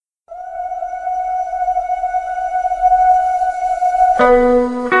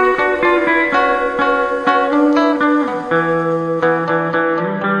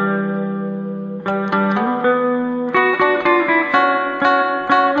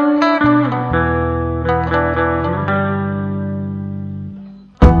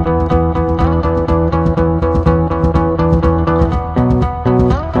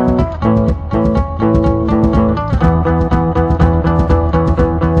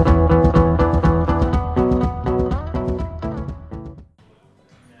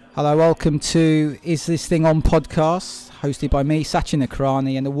Welcome to Is This Thing On podcast, hosted by me, Sachin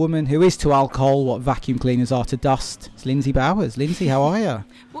Nakarani, and the woman who is to alcohol what vacuum cleaners are to dust. It's Lindsay Bowers. Lindsay, how are you?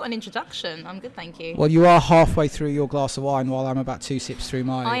 What an introduction. I'm good, thank you. Well, you are halfway through your glass of wine while I'm about 2 sips through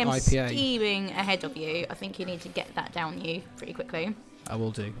my IPA. I am steaming ahead of you. I think you need to get that down you pretty quickly. I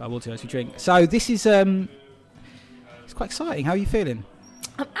will do as we drink. So this is it's quite exciting. How are you feeling?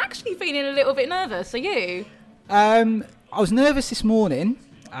 I'm actually feeling a little bit nervous. Are you? I was nervous this morning.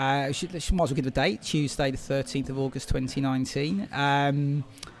 Might as well give the date, Tuesday the 13th of August 2019.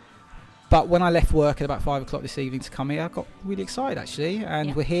 But when I left work at about 5 o'clock this evening to come here, I got really excited actually.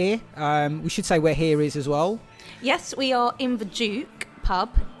 And We're here. We should say where here is as well. Yes, we are in the Duke pub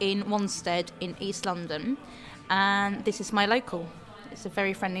in Wanstead in East London. And this is my local. It's a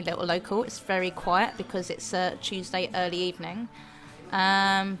very friendly little local. It's very quiet because it's a Tuesday early evening.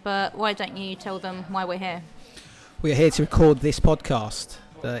 But why don't you tell them why we're here? We're here to record this podcast.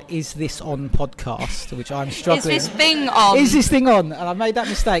 Is This On podcast, which I'm struggling. Is this thing on? Is this thing on? And I made that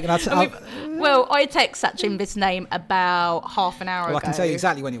mistake. And I text Sachin this name about half an hour ago. I can tell you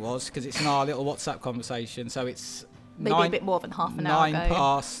exactly when it was because it's in our little WhatsApp conversation. So it's maybe a bit more than half an hour ago.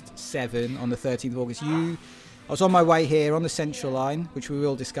 7:09 on the 13th of August. I was on my way here on the Central Line, which we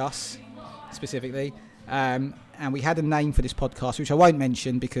will discuss specifically. And we had a name for this podcast, which I won't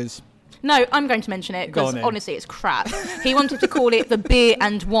mention because... No, I'm going to mention it because honestly it's crap. He wanted to call it the Beer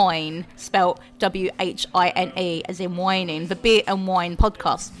and Wine, spelt WHINE, as in whining, the Beer and Wine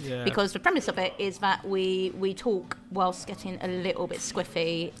podcast. Yeah. Because the premise of it is that we talk whilst getting a little bit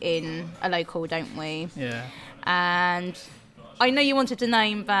squiffy in a local, don't we? Yeah. And I know you wanted a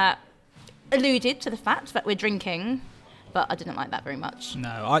name that alluded to the fact that we're drinking, but I didn't like that very much.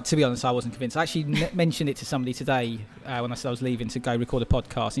 No, to be honest, I wasn't convinced. I actually mentioned it to somebody today when I said I was leaving to go record a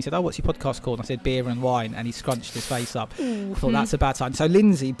podcast. And he said, what's your podcast called? And I said, Beer and Wine. And he scrunched his face up. I thought, that's a bad time. So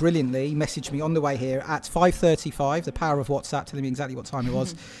Lindsay, brilliantly, messaged me on the way here at 5:35, the power of WhatsApp, telling me exactly what time it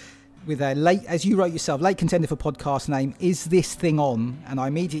was, with a late, as you wrote yourself, late contender for podcast name, Is This Thing On? And I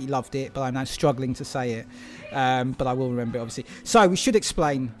immediately loved it, but I'm now struggling to say it. But I will remember it, obviously. So we should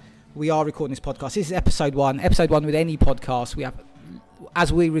explain... We are recording this podcast. This is episode one. Episode one with any podcast. We have,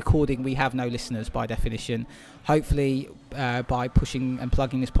 as we're recording, we have no listeners by definition. Hopefully, by pushing and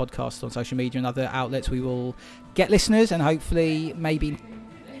plugging this podcast on social media and other outlets, we will get listeners, and hopefully, maybe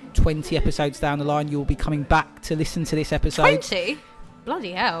 20 episodes down the line, you'll be coming back to listen to this episode. 20?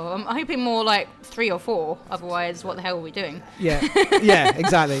 Bloody hell. I'm hoping more like 3 or 4. Otherwise, what the hell are we doing? Yeah,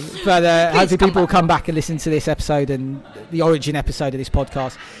 exactly. But hopefully people will come back and listen to this episode and the origin episode of this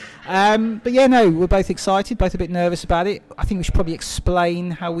podcast. But yeah, no, we're both excited, both a bit nervous about it. I think we should probably explain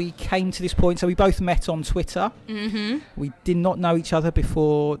how we came to this point. So we both met on Twitter. Mm-hmm. We did not know each other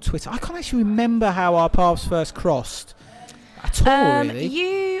before Twitter. I can't actually remember how our paths first crossed at all,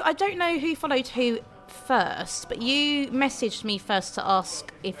 really. I don't know who followed who first, but you messaged me first to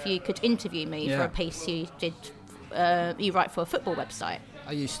ask if you could interview me for a piece you did. You write for a football website.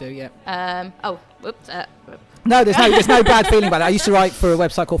 I used to, yeah. Whoops. No, there's no bad feeling about it. I used to write for a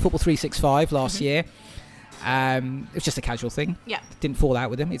website called Football 365 last year. It was just a casual thing. Yeah. Didn't fall out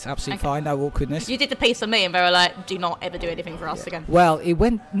with them. It's absolutely fine. No awkwardness. You did the piece on me and they were like, do not ever do anything for us again. Well, it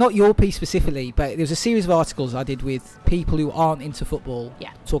went, not your piece specifically, but there was a series of articles I did with people who aren't into football,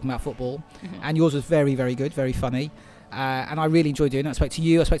 talking about football. Mm-hmm. And yours was very, very good, very funny. And I really enjoyed doing it. I spoke to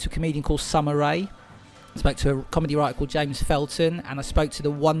you. I spoke to a comedian called Summer Rae. I spoke to a comedy writer called James Felton. And I spoke to the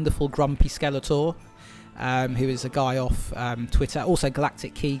wonderful Grumpy Skeletor, who is a guy off Twitter. Also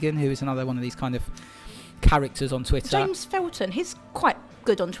Galactic Keegan, who is another one of these kind of characters on Twitter. James Felton, he's quite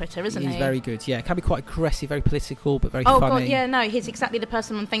good on Twitter, isn't he? He's very good, yeah. Can be quite aggressive, very political, but very funny. Oh, God, yeah, no, he's exactly the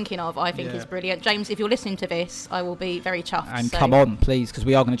person I'm thinking of. I think he's brilliant. James, if you're listening to this, I will be very chuffed. And come on, please, because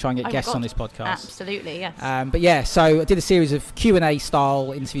we are going to try and get guests on this podcast. Absolutely, yes. But yeah, so I did a series of Q&A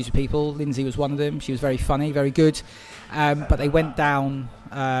style interviews with people. Lindsay was one of them. She was very funny, very good. But they went down...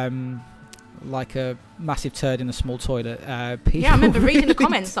 like a massive turd in a small toilet. I remember reading the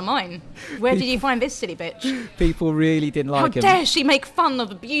comments on mine. Where did you find this silly bitch? People really didn't like him. How dare she make fun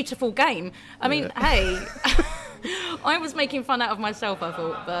of a beautiful game? I mean, hey, I was making fun out of myself, I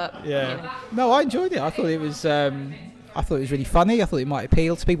thought, but... Yeah. You know. No, I enjoyed it. I thought it was... I thought it was really funny. I thought it might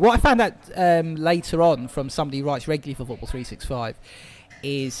appeal to people. What I found out later on from somebody who writes regularly for Football 365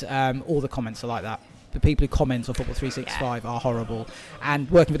 is all the comments are like that. The people who comment on Football 365 are horrible. And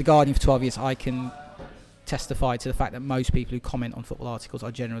working for The Guardian for 12 years, I can testify to the fact that most people who comment on football articles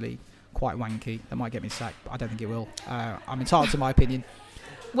are generally quite wanky. That might get me sacked, but I don't think it will. I'm entitled to my opinion.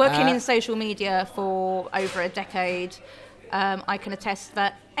 Working in social media for over a decade, I can attest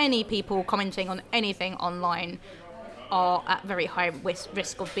that any people commenting on anything online are at very high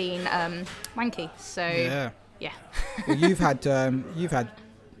risk of being wanky. So yeah. Well, you've had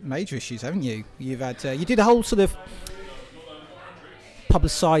major issues, haven't you? You've had you did a whole sort of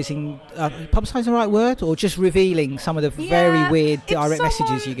publicising the right word, or just revealing some of the very weird direct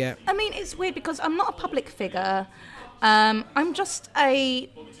messages you get? I mean, it's weird because I'm not a public figure. I'm just a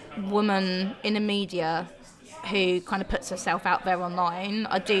woman in the media who kind of puts herself out there online.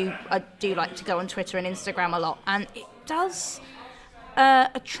 I do like to go on Twitter and Instagram a lot, and it does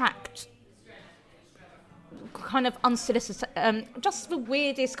attract kind of unsolicited, just the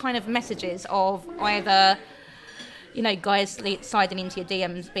weirdest kind of messages of either, you know, guys sliding into your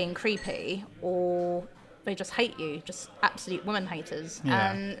DMs being creepy, or they just hate you, just absolute woman haters.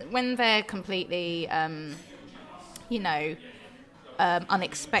 Yeah. And when they're completely,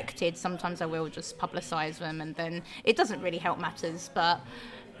 unexpected, sometimes I will just publicise them, and then it doesn't really help matters. But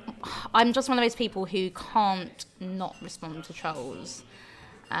I'm just one of those people who can't not respond to trolls.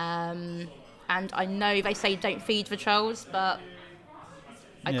 And I know they say don't feed the trolls, but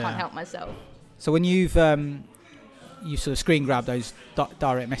I can't help myself. So when you've you sort of screen grab those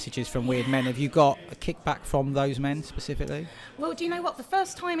direct messages from weird men, have you got a kickback from those men specifically? Well, do you know what? The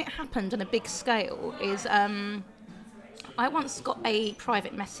first time it happened on a big scale is I once got a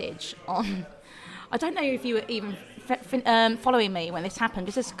private message on... I don't know if you were even following me when this happened.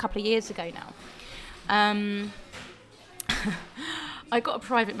 This is a couple of years ago now. I got a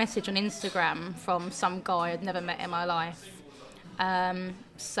private message on Instagram from some guy I'd never met in my life,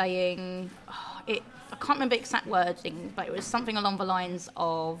 saying... I can't remember exact wording, but it was something along the lines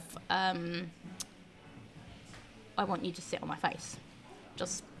of, I want you to sit on my face.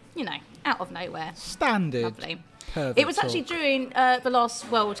 Just, you know, out of nowhere. Standard. Lovely. Perfect. It was actually during the last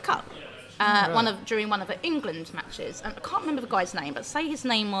World Cup, during one of the England matches. And I can't remember the guy's name, but say his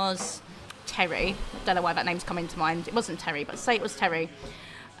name was Terry. I don't know why that name's come into mind. It wasn't Terry, but say it was Terry.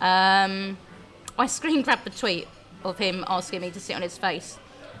 I screen grabbed the tweet of him asking me to sit on his face,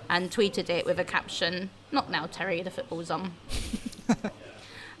 and tweeted it with a caption, "Not now, Terry, the football's on."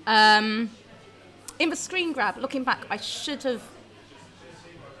 In the screen grab, looking back, I should have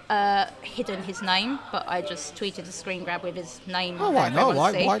hidden his name, but I just tweeted a screen grab with his name. Oh, why not?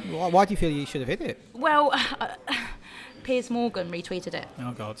 Why do you feel you should have hid it? Well, Piers Morgan retweeted it.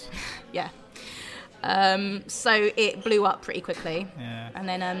 Oh, God. Yeah. So it blew up pretty quickly. Yeah. And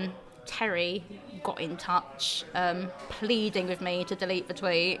then... Terry got in touch, pleading with me to delete the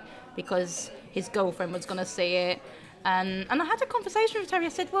tweet because his girlfriend was going to see it. And I had a conversation with Terry. I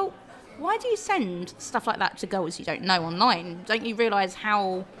said, well, why do you send stuff like that to girls you don't know online? Don't you realise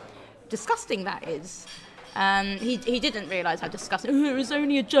how disgusting that is? And he didn't realise how disgusting. Oh, it was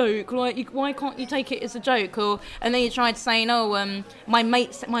only a joke. Like, why can't you take it as a joke? And then he tried saying, my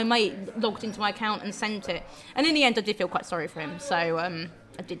mate logged into my account and sent it. And in the end, I did feel quite sorry for him. So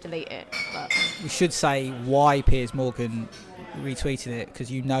I did delete it. But we should say why Piers Morgan retweeted it, because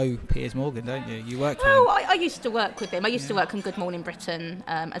you know Piers Morgan, don't you? You worked with him. I used to work with him. I used to work on Good Morning Britain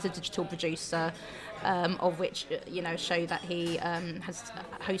as a digital producer, of which, show that he has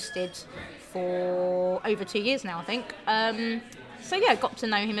hosted for over 2 years now, I think. Got to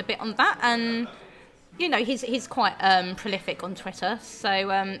know him a bit on that, and he's quite prolific on Twitter. So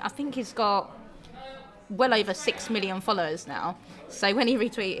I think he's got well over 6 million followers now. So when he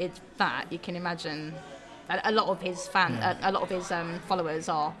retweeted that, you can imagine a lot of his followers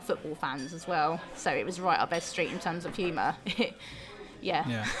are football fans as well. So it was right up their street in terms of humour.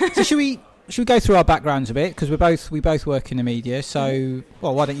 Yeah. So should we go through our backgrounds a bit, because we both work in the media? So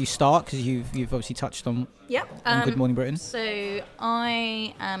why don't you start, because you've obviously touched on on Good Morning Britain. So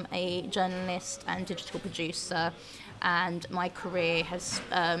I am a journalist and digital producer, and my career has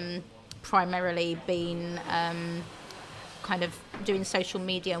primarily been kind of doing social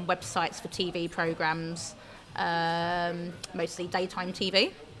media and websites for TV programmes, mostly daytime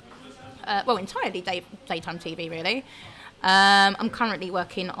TV. Entirely daytime TV, really. I'm currently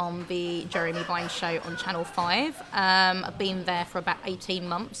working on the Jeremy Vine show on Channel 5. I've been there for about 18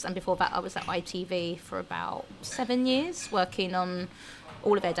 months, and before that I was at ITV for about 7 years, working on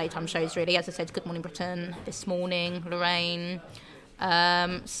all of their daytime shows, really. As I said, Good Morning Britain, This Morning, Lorraine,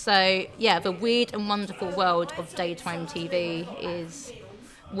 So yeah, the weird and wonderful world of daytime TV is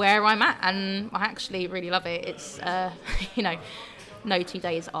where I'm at, and I actually really love it. It's no 2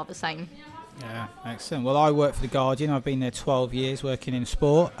 days are the same. Yeah, excellent. Well, I work for The Guardian. I've been there 12 years working in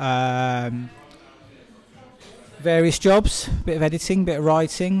sport. Various jobs, a bit of editing, bit of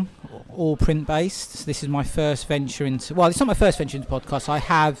writing, all print-based. So this is my first venture into... Well, it's not my first venture into podcasts. I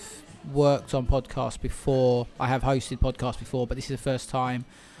have worked on podcasts before. I have hosted podcasts before, but this is the first time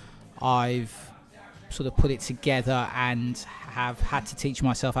I've sort of put it together and have had to teach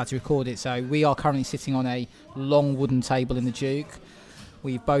myself how to record it. So we are currently sitting on a long wooden table in the Duke.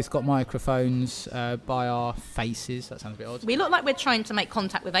 We've both got microphones by our faces. That sounds a bit odd. We look like we're trying to make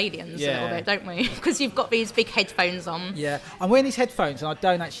contact with aliens a little bit, don't we? Because you've got these big headphones on. Yeah, I'm wearing these headphones and I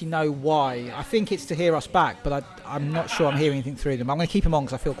don't actually know why. I think it's to hear us back, but I'm not sure I'm hearing anything through them. I'm going to keep them on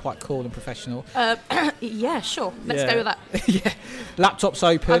because I feel quite cool and professional. Yeah, sure. Let's go with that. Yeah. Laptop's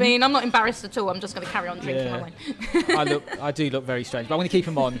open. I mean, I'm not embarrassed at all. I'm just going to carry on drinking my wine. I do look very strange, but I'm going to keep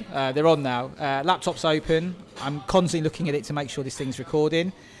them on. They're on now. Laptop's open. I'm constantly looking at it to make sure this thing's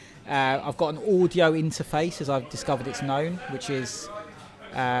recording. I've got an audio interface, as I've discovered it's known, which is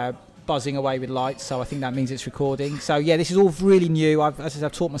buzzing away with lights, so I think that means it's recording. So yeah, this is all really new.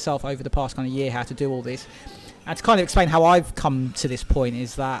 I've taught myself over the past kind of year how to do all this. And to kind of explain how I've come to this point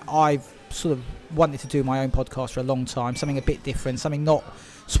is that I've sort of wanted to do my own podcast for a long time, something a bit different, something not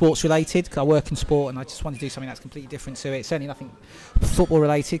sports related, because I work in sport and I just want to do something that's completely different to it. Certainly nothing football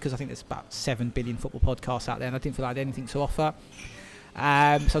related, because I think there's about 7 billion football podcasts out there and I didn't feel I had anything to offer. So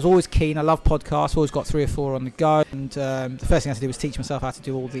I was always keen. I love podcasts, always got 3 or 4 on the go, and the first thing I had to do was teach myself how to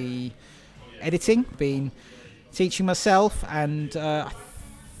do all the editing. Been teaching myself, and I'm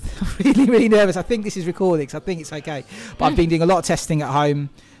really nervous. I think this is recording, so I think it's okay, but I've been doing a lot of testing at home,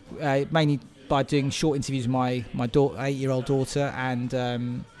 mainly by doing short interviews with my 8-year-old daughter, and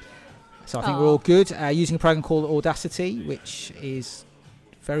so I think we're all good. Using a program called Audacity, which is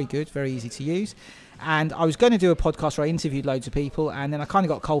very good, very easy to use. And I was going to do a podcast where I interviewed loads of people, and then I kind of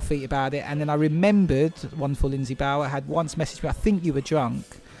got cold feet about it, and then I remembered wonderful Lindsay Bauer had once messaged me, I think you were drunk,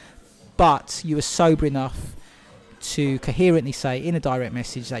 but you were sober enough to coherently say in a direct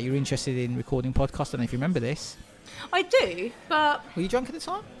message that you're interested in recording podcasts. I don't know if you remember this. I do, but... Were you drunk at the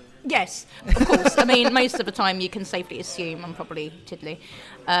time? Yes, of course. I mean, most of the time you can safely assume I'm probably tiddly.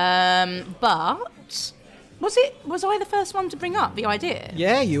 But... Was I the first one to bring up the idea?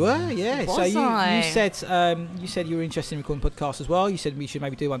 Yeah, you were. Yeah. Was so you I? said you were interested in recording podcasts as well. You said we should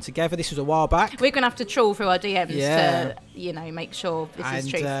maybe do one together. This was a while back. We're going to have to trawl through our DMs to, make sure this is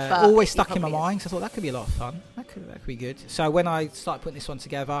true. But always stuck in my mind. So I thought that could be a lot of fun. That could be good. So when I started putting this one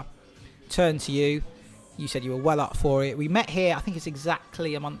together, turned to you. You said you were well up for it. We met here. I think it's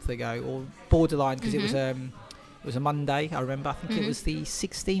exactly a month ago, or borderline, because it was a Monday, I remember. I think it was the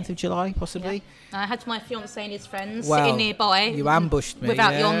 16th of July, possibly. Yeah. I had my fiancé and his friends sitting nearby. You ambushed me.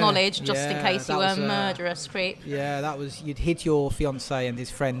 Without your knowledge, just in case you were a murderous creep. Yeah, you'd hid your fiancé and his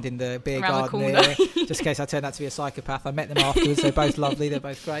friend in the beer Around garden there, just in case I turned out to be a psychopath. I met them afterwards. They're both lovely. They're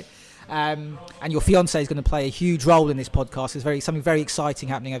both great. And your fiancé is going to play a huge role in this podcast. There's something very exciting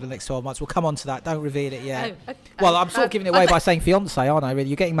happening over the next 12 months. We'll come on to that. Don't reveal it yet. Well, I'm sort of giving it away by saying fiancé, aren't I, really?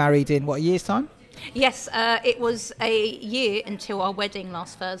 You're getting married in, a year's time? Yes, it was a year until our wedding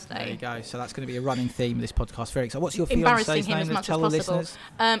last Thursday. There you go. So that's going to be a running theme of this podcast. Very exciting. What's your fiancé's name? Embarrassing him as much as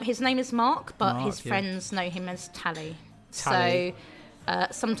possible. His name is Mark, but his friends know him as Tally. So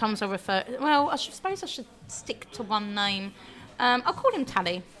sometimes I refer... Well, I suppose I should stick to one name. I'll call him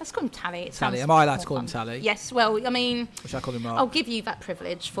Tally. Let's call him Tally. Tally. Am I allowed to call him Tally? Yes. Well, I mean... Or should I call him Mark? I'll give you that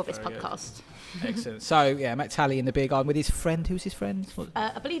privilege for this podcast. Good. Excellent. So, I met Tally in the beer garden with his friend. Who's his friend?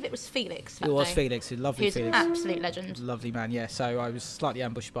 I believe it was Felix. It was Felix. Lovely He's Felix. An absolute legend. Lovely man, yeah. So I was slightly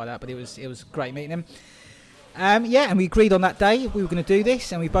ambushed by that, but it was great meeting him. And we agreed on that day we were going to do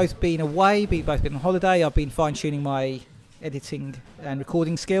this, and we've both been away, both been on holiday. I've been fine-tuning my editing and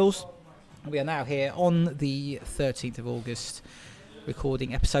recording skills. We are now here on the 13th of August,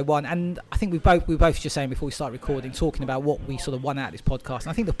 recording episode 1, and I think we both just saying before we start recording, talking about what we sort of want out of this podcast. And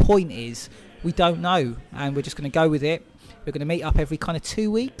I think the point is we don't know, and we're just going to go with it. We're going to meet up every kind of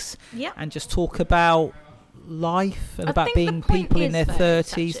 2 weeks, and just talk about life and about being people in their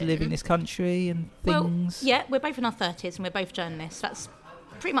 30s living in this country and things. Well, we're both in our 30s and we're both journalists. That's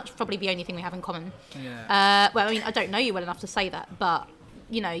pretty much probably the only thing we have in common. Well, I mean, I don't know you well enough to say that, but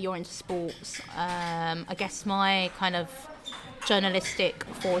you're into sports. I guess my kind of journalistic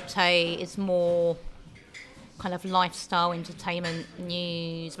forte is more kind of lifestyle, entertainment,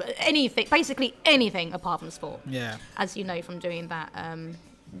 news, but basically anything apart from sport. As you know from doing that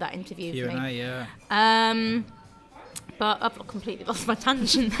interview Q&A, with me. But I've completely lost my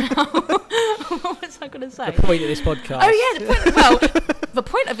tangent now. What was I going to say? The point of this podcast. Oh, yeah. The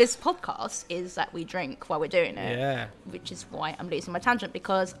point of this podcast is that we drink while we're doing it. Yeah. Which is why I'm losing my tangent,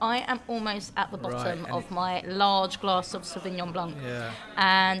 because I am almost at the bottom of my large glass of Sauvignon Blanc. Yeah.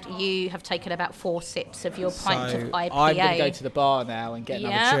 And you have taken about 4 sips of your pint of IPA. I'm going to go to the bar now and get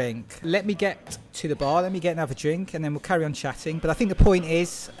another drink. Let me get to the bar, let me get another drink, and then we'll carry on chatting. But I think the point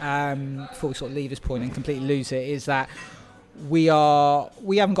is, before we sort of leave this point and completely lose it, is that we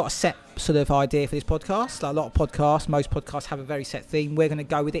haven't got a set sort of idea for this podcast. Like a lot of podcasts, most podcasts have a very set theme. We're going to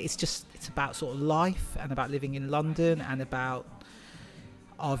go with it. It's about sort of life and about living in London and about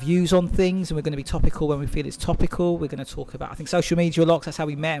our views on things, and we're going to be topical when we feel it's topical. We're going to talk about, I think, social media a lot, 'cause that's how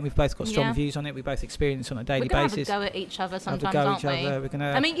we met, and we've both got strong views on it. We both experience it on a daily basis. We're going to have a go at each other sometimes, aren't we?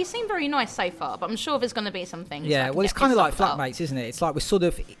 I mean, you seem very nice so far, but I'm sure there's going to be some things. Yeah, well, it's kind of like flatmates, isn't it? It's like we're sort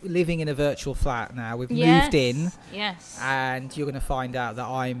of living in a virtual flat now. We've moved in. Yes. And you're going to find out that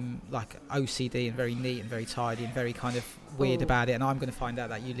I'm like OCD and very neat and very tidy and very kind of weird about it, and I'm going to find out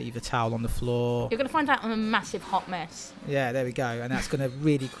that you leave a towel on the floor. You're going to find out I'm a massive hot mess. Yeah, there we go, and that's going to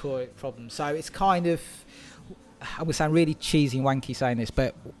really cause problems. So it's kind of, I would sound really cheesy and wanky saying this,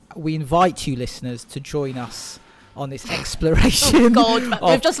 but we invite you listeners to join us on this exploration. Oh God,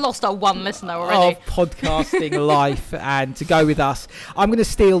 we've just lost our one listener already. Of podcasting life, and to go with us, I'm going to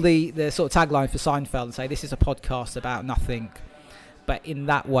steal the sort of tagline for Seinfeld and say this is a podcast about nothing, but in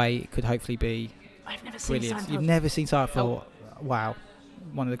that way it could hopefully be. I've never seen brilliant. Seinfeld. You've never seen Seinfeld? Nope. Wow.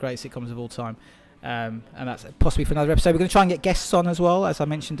 One of the greatest sitcoms of all time. And that's possibly for another episode. We're going to try and get guests on as well, as I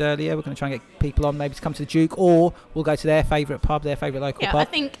mentioned earlier. We're going to try and get people on, maybe to come to the Duke, or we'll go to their favourite pub, their favourite local pub. Yeah, I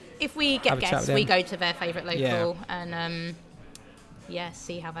think if we get guests, we go to their favourite local and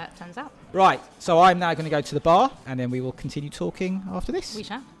see how that turns out. Right, so I'm now going to go to the bar, and then we will continue talking after this. We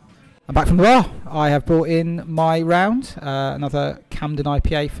shall. I'm back from the bar. I have brought in my round, another Camden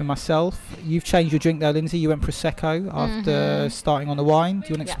IPA for myself. You've changed your drink though, Lindsay. You went Prosecco after starting on the wine. Do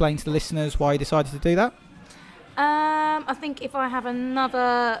you want to explain to the listeners why you decided to do that? I think if I have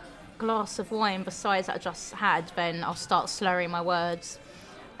another glass of wine besides that I just had, then I'll start slurring my words.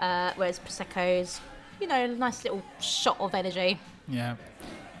 Whereas Prosecco's, a nice little shot of energy. Yeah.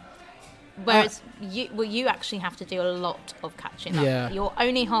 Whereas you actually have to do a lot of catching up. Yeah. You're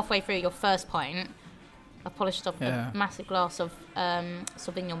only halfway through your first pint. I polished off a massive glass of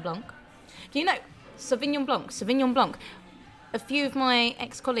Sauvignon Blanc. Do you know Sauvignon Blanc? A few of my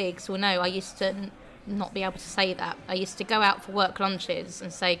ex-colleagues will know I used to not be able to say that. I used to go out for work lunches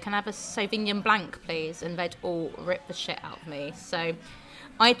and say, "Can I have a Sauvignon Blanc, please?" And they'd all rip the shit out of me. So,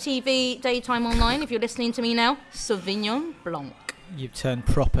 ITV Daytime Online, if you're listening to me now, Sauvignon Blanc. You've turned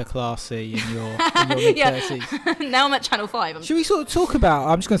proper classy in your mid-30s. Now I'm at Channel 5. Should we sort of talk about,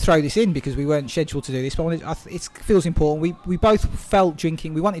 I'm just going to throw this in because we weren't scheduled to do this, but it feels important. We both felt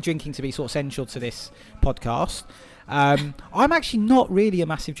we wanted drinking to be sort of central to this podcast. I'm actually not really a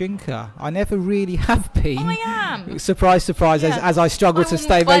massive drinker. I never really have been. I am. Surprise, as I struggle to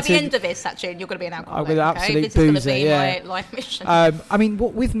stay by motivated. the end of this, actually, you're going to be an alcoholic. I'm going to absolute this boozer, is going to be my life mission. I mean,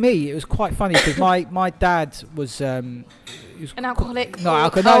 with me, it was quite funny because my dad was... an alcoholic? No, I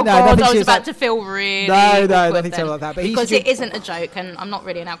was about to feel really No, nothing like that. But because it isn't a joke, and I'm not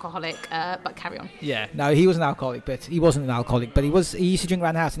really an alcoholic, but carry on. Yeah, no, he was an alcoholic, but he wasn't an alcoholic, but he used to drink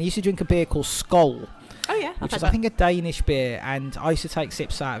around the house, and he used to drink a beer called Skoll. Oh yeah, which is I think a Danish beer, and I used to take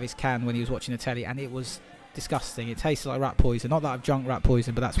sips out of his can when he was watching the telly, and it was disgusting. It tasted like rat poison. Not that I've drunk rat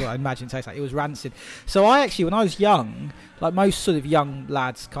poison, but that's what I imagine it tastes like. It was rancid. So I actually, when I was young, like most sort of young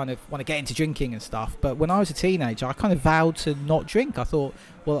lads kind of want to get into drinking and stuff, but when I was a teenager, I kind of vowed to not drink. I thought,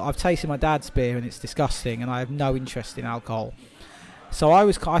 well, I've tasted my dad's beer and it's disgusting, and I have no interest in alcohol. So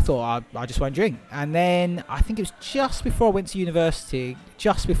I thought I just won't drink. And then I think it was just before I went to university,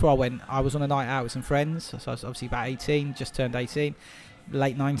 I was on a night out with some friends. So I was obviously about 18, just turned 18,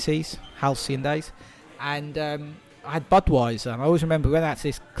 late 90s, halcyon days. And I had Budweiser. And I always remember we went out to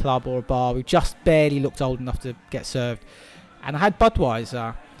this club or a bar. We just barely looked old enough to get served. And I had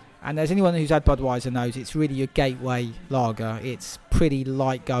Budweiser. And as anyone who's had Budweiser knows, it's really your gateway lager. It's pretty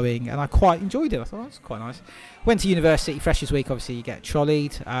light going, and I quite enjoyed it. I thought, that's quite nice. Went to university, Freshers Week, obviously you get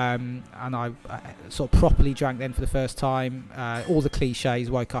trolleyed, and I sort of properly drank then for the first time. All the cliches,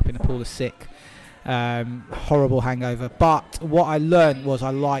 woke up in a pool of sick, horrible hangover. But what I learned was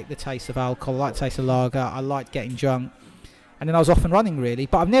I liked the taste of alcohol, I liked the taste of lager, I liked getting drunk. And then I was off and running, really.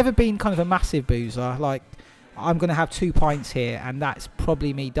 But I've never been kind of a massive boozer. Like, I'm going to have 2 pints here, and that's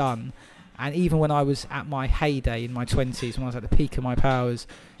probably me done. And even when I was at my heyday in my 20s, when I was at the peak of my powers,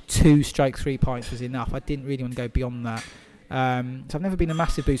 2/3 pints was enough. I didn't really want to go beyond that. So I've never been a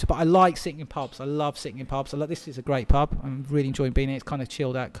massive boozer, but I like sitting in pubs. I love sitting in pubs. This is a great pub. I'm really enjoying being in it. It's kind of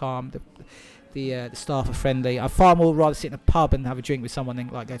chilled out, calm. The staff are friendly. I'd far more rather sit in a pub and have a drink with someone than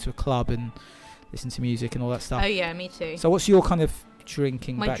like go to a club and listen to music and all that stuff. Oh yeah, me too. So what's your kind of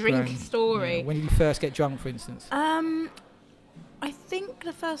drinking background? My drink story. Yeah, when did you first get drunk, for instance? I think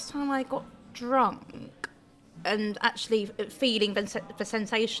the first time I got drunk and actually feeling the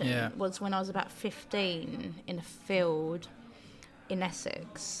sensation was when I was about 15 in a field in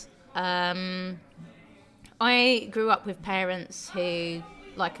Essex. I grew up with parents who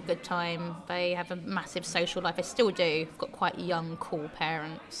like a good time. They have a massive social life. They still do. I've got quite young, cool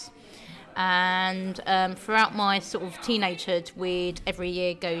parents. And throughout my sort of teenagehood, we'd every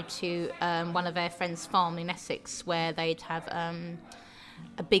year go to one of their friends' farm in Essex, where they'd have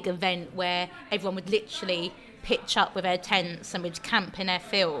a big event where everyone would literally pitch up with their tents and we'd camp in their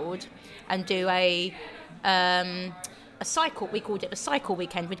field and do a cycle. We called it the cycle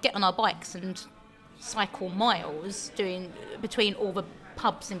weekend. We'd get on our bikes and cycle miles doing between all the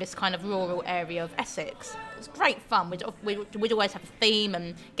pubs in this kind of rural area of Essex. It was great fun. We'd always have a theme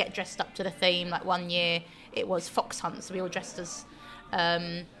and get dressed up to the theme. Like one year it was fox hunts. We all dressed as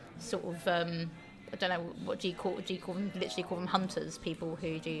I don't know, what do you call them? Literally call them hunters, people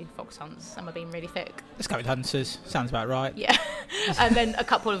who do fox hunts. Am I being really thick? Let's go with hunters. Sounds about right. Yeah. And then a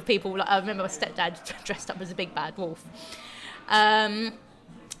couple of people, like, I remember my stepdad dressed up as a big bad wolf.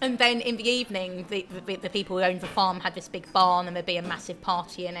 And then in the evening, the people who owned the farm had this big barn and there'd be a massive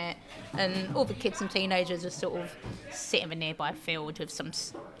party in it. And all the kids and teenagers would sort of sit in the nearby field with some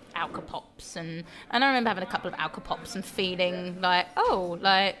alka-pops. And I remember having a couple of alka-pops and feeling like,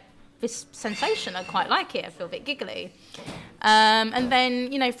 this sensation, I quite like it. I feel a bit giggly. And then,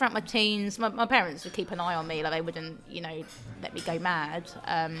 throughout my teens, my parents would keep an eye on me. Like, they wouldn't, let me go mad.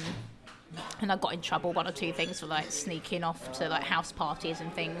 And I got in trouble, one or two things for, like, sneaking off to, like, house parties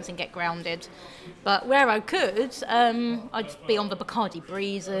and things and get grounded. But where I could, I'd be on the Bacardi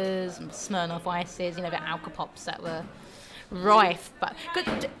Breezers and Smirnoff Ices, the alka-pops that were rife. But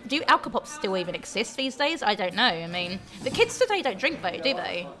do alka-pops still even exist these days? I don't know. I mean, the kids today don't drink, though, do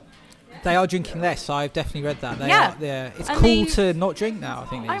they? They are drinking less. I've definitely read that. It's cool to not drink now, I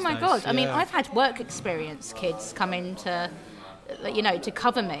think, these days. Oh my God. Yeah. I mean, I've had work experience kids come in to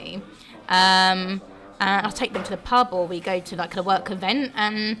cover me. And I'll take them to the pub or we go to like a work event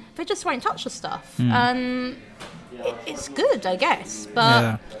and they just won't touch the stuff. It's good, I guess.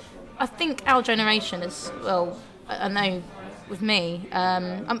 But I think our generation is, well, I know with me,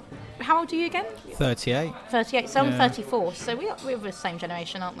 how old are you again? 38. 38, so I'm 34, so we're the same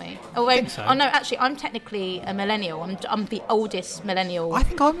generation, aren't we? I think so. Oh no, actually, I'm technically a millennial. I'm the oldest millennial. I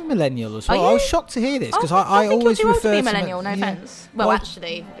think I'm a millennial as well. I was shocked to hear this, because I always refer to be a millennial, no offence. Well,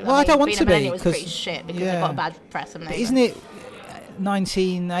 actually, I don't want to be. Being a millennial is pretty shit, because they've got a bad press, haven't they? Isn't it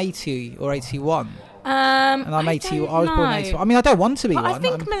 1980 or 81? And I'm 80. I was born in 81. I mean, I don't want to be but one. I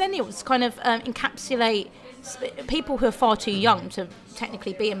think millennials kind of encapsulate people who are far too young to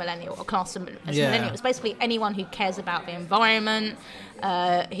technically be a millennial or class them as millennials. Basically anyone who cares about the environment,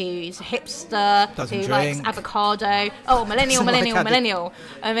 who's a hipster, who likes avocado. Oh, millennial.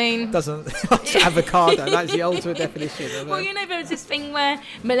 I mean, doesn't like avocado. That's the ultimate definition. Well, there's this thing where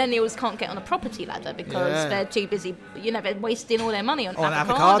millennials can't get on a property ladder because they're too busy. They're wasting all their money on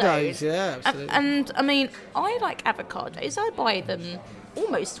avocados. Yeah, absolutely. And I mean, I like avocados. I buy them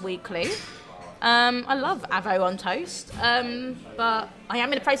almost weekly. I love avo on toast, but I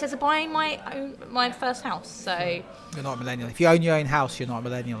am in the process of buying my first house, so... You're not a millennial. If you own your own house, you're not a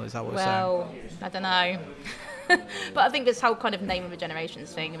millennial, is that what you're saying? Well, I don't know. But I think this whole kind of name of a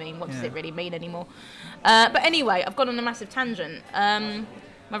generations thing, I mean, what does it really mean anymore? But anyway, I've gone on a massive tangent. My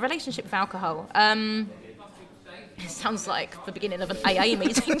relationship with alcohol... it sounds like the beginning of an AA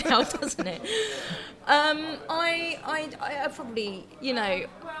meeting now, doesn't it? I probably,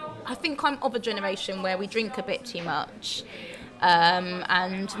 I think I'm of a generation where we drink a bit too much.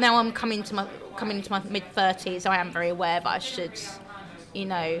 And now I'm coming into my mid-30s, I am very aware that I should,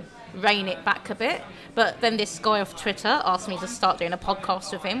 rein it back a bit. But then this guy off Twitter asked me to start doing a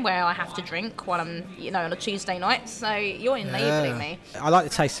podcast with him where I have to drink while I'm, on a Tuesday night. So you're enabling me. I like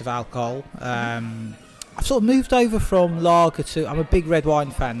the taste of alcohol. I've sort of moved over from lager to... I'm a big red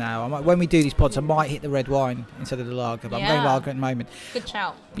wine fan now. When we do these pods, I might hit the red wine instead of the lager, but I'm going lager at the moment. Good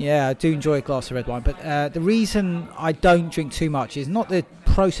shout. Yeah, I do enjoy a glass of red wine, but the reason I don't drink too much is not the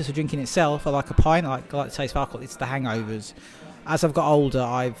process of drinking itself. I like a pint, I like the taste of alcohol. It's the hangovers. As I've got older,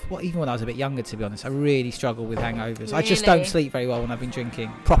 even when I was a bit younger, to be honest, I really struggle with hangovers. Really? I just don't sleep very well when I've been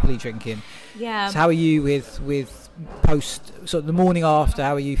properly drinking. Yeah. So how are you with post, sort of the morning after?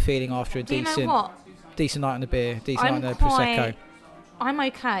 How are you feeling after a decent... You know what? Decent night on the beer, decent night on the Prosecco. I'm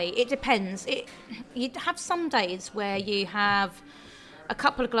okay. It depends. You have some days where you have a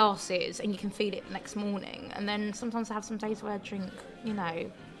couple of glasses and you can feel it the next morning, and then sometimes I have some days where I drink,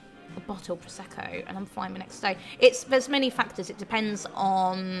 a bottle of Prosecco and I'm fine the next day. There's many factors. It depends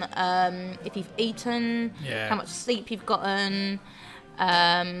on if you've eaten, how much sleep you've gotten.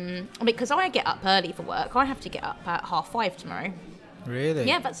 Because I get up early for work. I have to get up at 5:30 tomorrow. Really?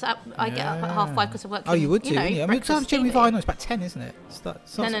 Yeah, I get up at 5:30 because I work. Oh, you would do? I mean, because generally Vinyl, it's about 10, isn't it? No.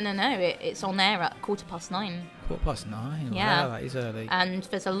 It's on air at 9:15. 9:15. Yeah, wow, that is early. And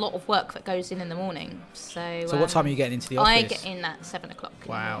there's a lot of work that goes in the morning. So what time are you getting into the office? I get in at 7 o'clock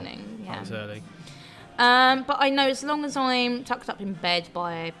in the morning. Yeah, that is early. But I know as long as I'm tucked up in bed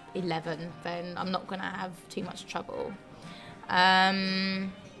by 11, then I'm not going to have too much trouble.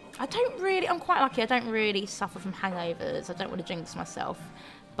 I'm quite lucky. I don't really suffer from hangovers. I don't want to jinx myself.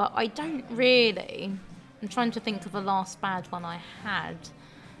 But I'm trying to think of the last bad one I had.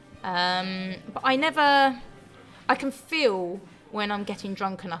 But I can feel when I'm getting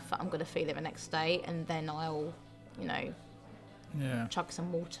drunk enough that I'm going to feel it the next day. And then I'll, chug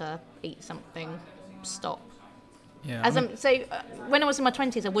some water, eat something, stop. Yeah. When I was in my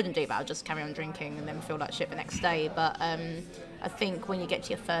 20s, I wouldn't do that. I'd just carry on drinking and then feel like shit the next day. But I think when you get to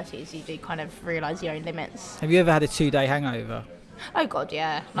your 30s, you do kind of realise your own limits. Have you ever had a 2-day hangover? Oh, God,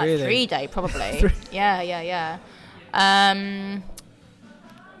 yeah. Like really? 3-day, probably. Yeah.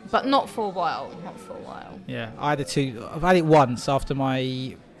 But not for a while. Yeah, I've had it once after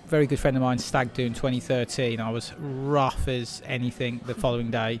my very good friend of mine stag do in 2013. I was rough as anything the following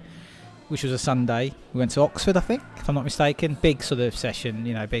day, which was a Sunday. We went to Oxford, I think, if I'm not mistaken. Big sort of session,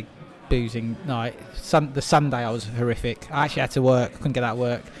 big boozing night. The Sunday I was horrific. I actually had to work, couldn't get out of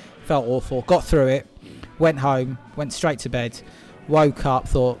work. Felt awful. Got through it, went home, went straight to bed, woke up,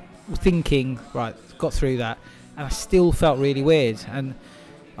 thinking, right, got through that. And I still felt really weird. And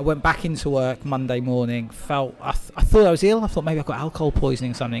I went back into work Monday morning, I thought I was ill. I thought maybe I got alcohol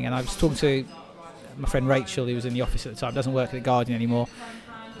poisoning or something. And I was talking to my friend Rachel, who was in the office at the time, doesn't work at The Guardian anymore.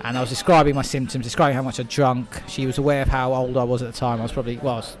 And I was describing my symptoms, describing how much I'd drunk. She was aware of how old I was at the time. I was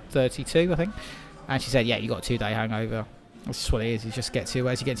 32, I think. And she said, yeah, you got a 2-day hangover. That's just what it is. You just get to,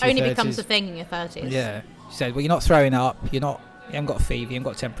 as you get to your 30s. Only becomes a thing in your 30s. Yeah. She said, well, you're not throwing up. You haven't got a fever. You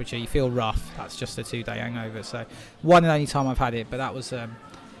haven't got a temperature. You feel rough. That's just a 2-day hangover. So one and only time I've had it. But that was,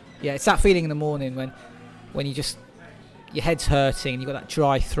 it's that feeling in the morning when you just, your head's hurting and you've got that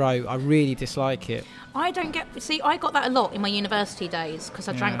dry throat. I really dislike it. I got that a lot in my university days because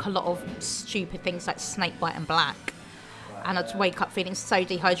I drank a lot of stupid things like snakebite and black, and I'd wake up feeling so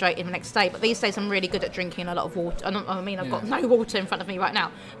dehydrated the next day. But these days I'm really good at drinking a lot of water. I've got no water in front of me right now,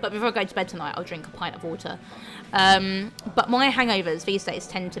 but before I go to bed tonight I'll drink a pint of water. But my hangovers these days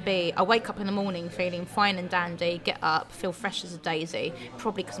tend to be, I wake up in the morning feeling fine and dandy, get up, feel fresh as a daisy,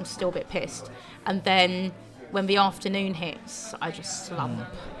 probably because I'm still a bit pissed, and then when the afternoon hits I just slump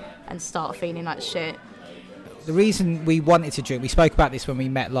and start feeling like shit. The reason we wanted to drink, we spoke about this when we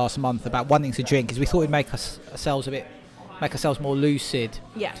met last month about wanting to drink, is we thought it'd make ourselves more lucid.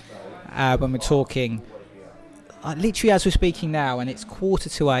 Yeah. When we're talking, literally as we're speaking now, and it's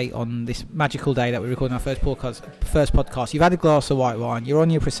 7:45 on this magical day that we're recording our first podcast. You've had a glass of white wine. You're on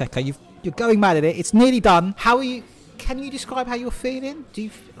your Prosecco. You're going mad at it. It's nearly done. How are you? Can you describe how you're feeling? Do you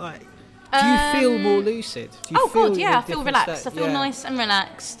feel more lucid? God, yeah, I feel relaxed. I feel nice and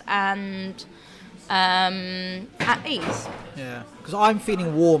relaxed and at ease. Yeah, because I'm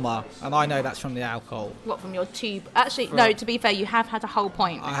feeling warmer, and I know that's from the alcohol. What, from your tube? Actually, no, to be fair, you have had a whole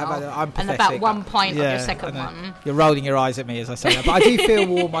pint now. I have had I'm pathetic. And about 1 pint of your second one. You're rolling your eyes at me as I say that. But I do feel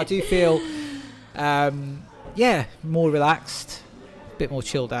warm. I do feel, more relaxed, a bit more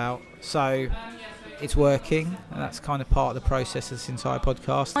chilled out. So it's working, and that's kind of part of the process of this entire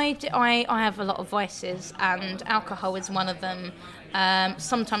podcast. I have a lot of vices, and alcohol is one of them.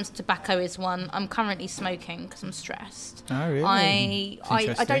 Sometimes tobacco is one. I'm currently smoking because I'm stressed. Oh, really?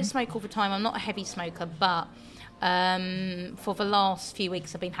 I don't smoke all the time. I'm not a heavy smoker, but for the last few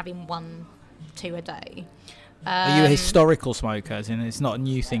weeks I've been having 1-2 a day. Are you a historical smoker? As in, it's not a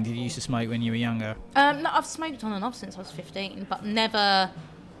new thing. Did you used to smoke when you were younger? No, I've smoked on and off since I was 15, but never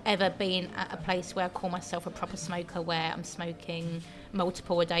ever been at a place where I call myself a proper smoker, where I'm smoking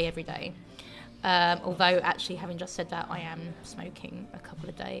multiple a day every day. Although, actually, having just said that, I am smoking a couple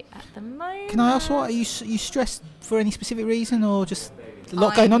a day at the moment. Can I ask what? Are you stressed for any specific reason, or just a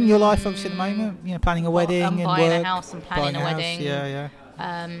lot going on in your life obviously at the moment? Planning a wedding and buying work, a house and planning a wedding. Yeah.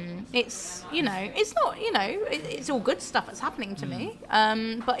 It's not it's all good stuff that's happening to me,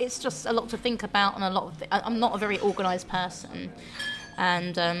 but it's just a lot to think about, and a lot of I'm not a very organised person,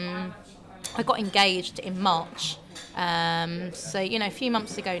 and I got engaged in March. So, a few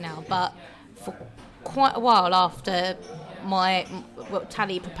months ago now. But for quite a while after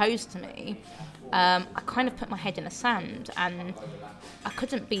Tally proposed to me, I kind of put my head in the sand, and I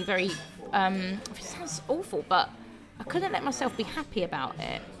couldn't be very... it sounds awful, but I couldn't let myself be happy about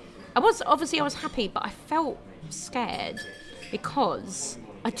it. I was happy, but I felt scared because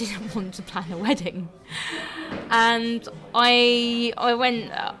I didn't want to plan a wedding. And I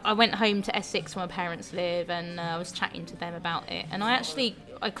went home to Essex where my parents live, and I was chatting to them about it. And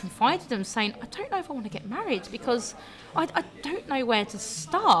I confided them, saying, I don't know if I want to get married because I don't know where to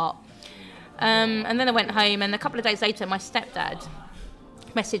start. And then I went home, and a couple of days later, my stepdad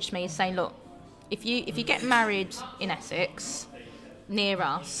messaged me saying, look, if you get married in Essex, near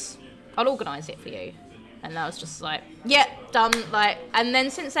us, I'll organise it for you. And I was just like, yeah, done. And then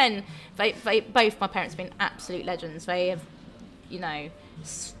since then, both my parents have been absolute legends. They have,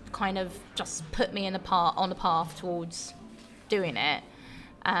 kind of just put me on the path towards doing it.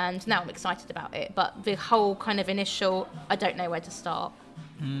 And now I'm excited about it. But the whole kind of initial, I don't know where to start.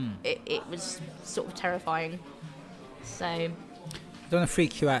 It was sort of terrifying. So, I don't want to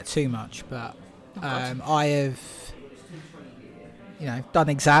freak you out too much, but I have, done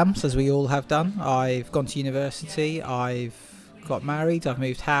exams, as we all have done. I've gone to university. I've got married. I've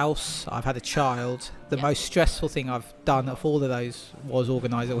moved house. I've had a child. The most stressful thing I've done of all of those was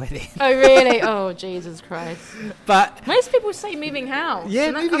organise a wedding. Oh, really? Oh, Jesus Christ. But most people say moving house.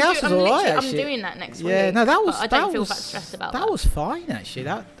 Yeah, moving house was all right, actually. I'm doing that next week. Yeah, no, that was... I don't feel that stressed about that. That was fine, actually.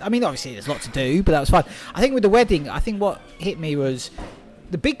 Obviously, there's a lot to do, but that was fine. I think with the wedding, what hit me was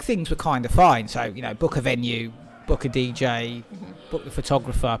the big things were kind of fine. So, book a venue, book a DJ, book the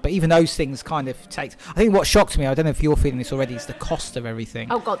photographer, but even those things kind of takes... I think what shocked me, I don't know if you're feeling this already, is the cost of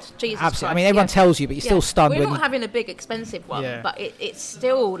everything. Oh God, Jesus Absolutely. Christ. I mean, everyone tells you, but you're still stunned. We're not having a big expensive one, but it's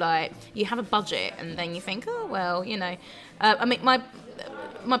still like, you have a budget and then you think, oh well, I mean,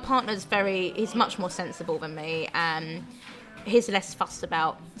 my partner's he's much more sensible than me, and he's less fussed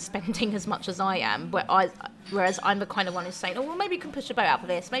about spending as much as I am, whereas I'm the kind of one who's saying, oh well, maybe we can push a boat out for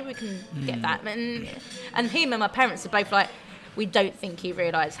this, maybe we can get that, and him and my parents are both like, we don't think you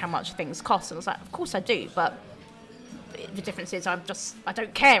realise how much things cost. And I was like, of course I do, but the difference is I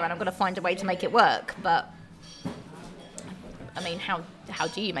don't care, and I'm going to find a way to make it work. But I mean, how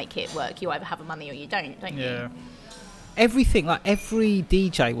do you make it work? You either have the money or you don't you? Yeah. Everything, like every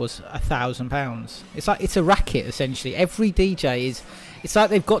DJ was £1,000. It's a racket, essentially. Every DJ is... It's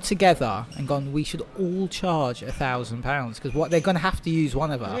like they've got together and gone, we should all charge £1,000 because they're going to have to use one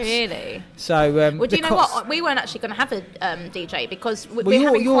of us. Really? So, well, do you know what? We weren't actually going to have a DJ because we're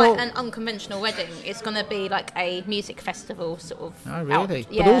having quite an unconventional wedding. It's going to be like a music festival sort of. Oh, really?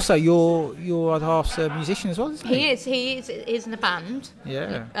 But also, your other half's a musician as well, isn't he? He is in a band.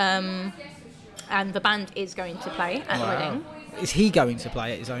 Yeah. And the band is going to play at the wedding. Is he going to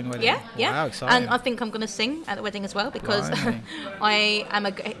play at his own wedding? Yeah. Wow, exciting. And I think I'm going to sing at the wedding as well because I am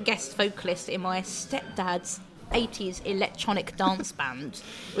a guest vocalist in my stepdad's 80s electronic dance band,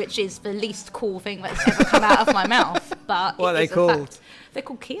 which is the least cool thing that's ever come out of my mouth. But what are they called? They're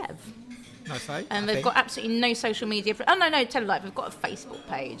called Kiev. Nice name. And they've got absolutely no social media. Oh, no, tell a lie. They've got a Facebook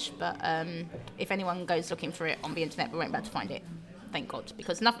page. But if anyone goes looking for it on the internet, we won't be able to find it. Thank God,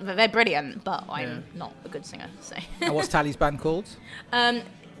 because they're brilliant, but I'm not a good singer. So. And what's Tally's band called?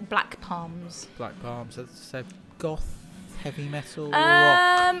 Black Palms. Black Palms. So goth, heavy metal,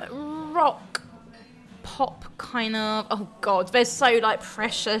 rock, pop, kind of. Oh God, they're so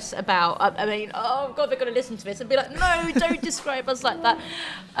precious about. I mean, oh God, they're going to listen to this and be like, no, don't describe us like that.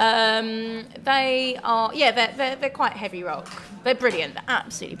 They are, they're quite heavy rock. They're brilliant, they're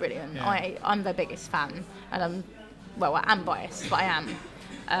absolutely brilliant. Yeah. I'm their biggest fan, and I am biased, but I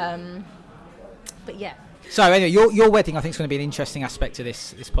am. But yeah. So anyway, your wedding, I think, is going to be an interesting aspect to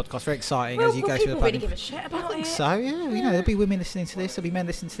this podcast. Very exciting as you go through the planning. Really give a shit about I think so. Yeah. There'll be women listening to this. There'll be men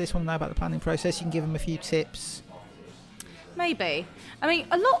listening to this. Want to know about the planning process? You can give them a few tips. Maybe. I mean,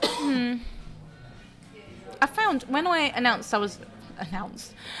 a lot. I found when I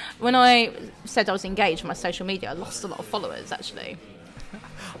when I said I was engaged on my social media, I lost a lot of followers actually.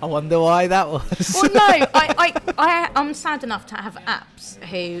 I wonder why that was. Well, no, I'm sad enough to have apps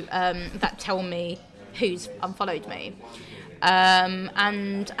who that tell me who's unfollowed me.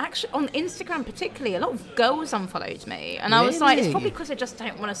 And actually on Instagram particularly, a lot of girls unfollowed me. And I was like, it's probably because I just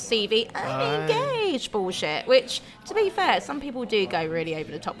don't want to see the engaged bullshit, which, to be fair, some people do go really over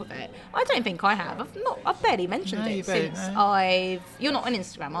the top of it. I don't think I have. I've barely mentioned it since You're not on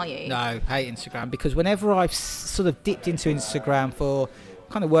Instagram, are you? No, I hate Instagram because whenever I've sort of dipped into Instagram for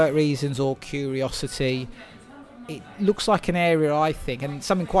kind of work reasons or curiosity, it looks like an area, I think, and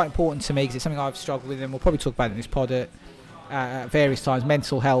something quite important to me, because it's something I've struggled with, and we'll probably talk about it in this pod at various times,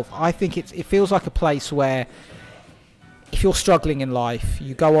 mental health. I think it feels like a place where if you're struggling in life,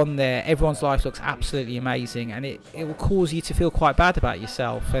 you go on there, everyone's life looks absolutely amazing, and it will cause you to feel quite bad about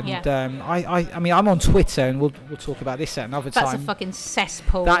yourself. And I mean, I'm on Twitter, and we'll talk about this at another time. That's a fucking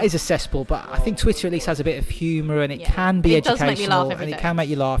cesspool. That is a cesspool, but I think Twitter at least has a bit of humour, and it can be educational, and it can make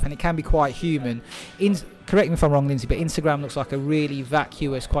you laugh, and it can be quite human. Correct me if I'm wrong, Lindsay, but Instagram looks like a really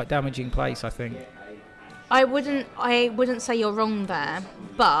vacuous, quite damaging place, I think. I wouldn't say you're wrong there,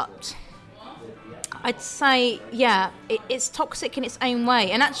 but I'd say, it's toxic in its own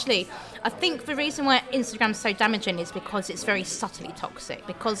way. And actually, I think the reason why Instagram's so damaging is because it's very subtly toxic.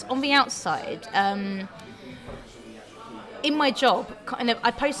 Because on the outside, in my job,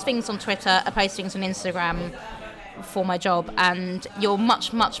 I post things on Twitter, I post things on Instagram for my job, and you're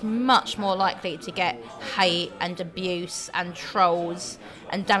much, much, much more likely to get hate and abuse and trolls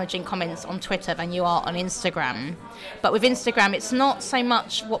and damaging comments on Twitter than you are on Instagram. But with Instagram, it's not so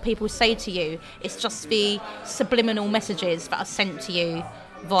much what people say to you, it's just the subliminal messages that are sent to you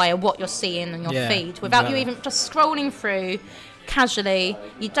via what you're seeing on your feed. Without you even just scrolling through casually,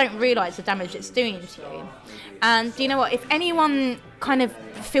 you don't realise the damage it's doing to you. And you know what, if anyone kind of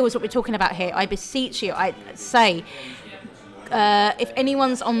feels what we're talking about here, I beseech you, I say, if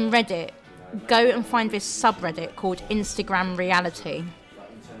anyone's on Reddit, go and find this subreddit called Instagram Reality.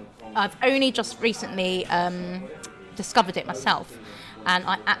 I've only just recently discovered it myself, and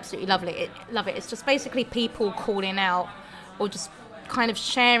I absolutely love it. It's just basically people calling out or just kind of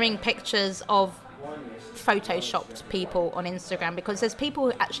sharing pictures of photoshopped people on Instagram, because there's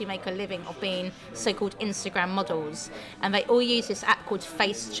people who actually make a living of being so-called Instagram models, and they all use this app called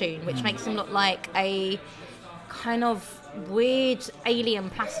Facetune, which makes them look like a kind of weird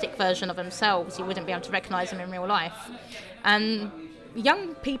alien plastic version of themselves. You wouldn't be able to recognise them in real life, and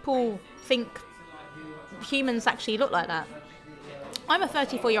young people think humans actually look like that. I'm a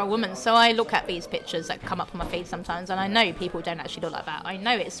 34-year-old woman, so I look at these pictures that come up on my feed sometimes, and I know people don't actually look like that. I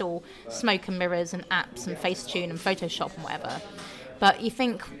know it's all smoke and mirrors and apps and Facetune and Photoshop and whatever. But you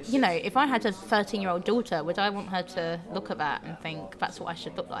think, if I had a 13-year-old daughter, would I want her to look at that and think that's what I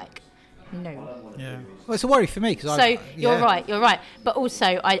should look like? No. Yeah. Well, it's a worry for me because you're right. But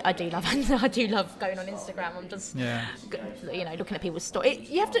also, I do love going on Instagram. I'm just looking at people's stories.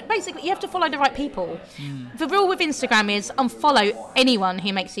 You have to follow the right people. The rule with Instagram is unfollow anyone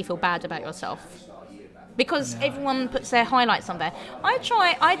who makes you feel bad about yourself, because everyone puts their highlights on there. I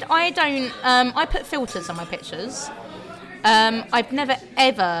put filters on my pictures. I've never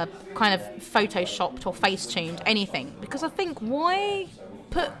ever kind of photoshopped or face-tuned anything, because I think, why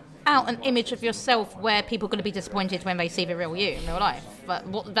put out an image of yourself where people are going to be disappointed when they see the real you in real life?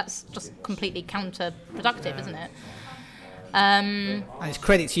 But that's just completely counterproductive, isn't it? And it's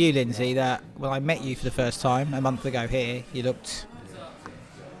credit to you, Lindsay, that when I met you for the first time a month ago here, you looked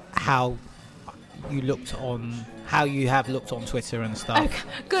how you have looked on Twitter and stuff. Okay,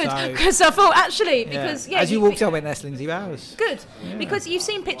 good, because I thought actually, because as you walked out, I went, "That's Lindsay Bowers." Good, because you've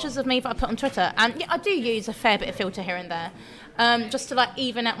seen pictures of me that I put on Twitter, and I do use a fair bit of filter here and there, just to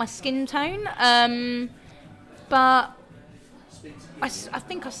even out my skin tone. But I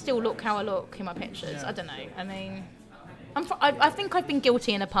think I still look how I look in my pictures. Yeah. I don't know. I mean, I think I've been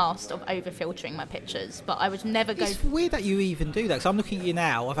guilty in the past of over-filtering my pictures, but I would never go... It's weird that you even do that, because I'm looking at you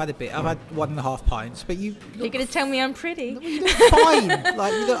now. I've had 1.5 pints, but you... You're going to tell me I'm pretty? No, you look fine.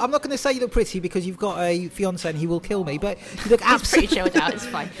 I'm not going to say you look pretty because you've got a fiancé and he will kill me, but you look absolutely... It's pretty chilled out, it's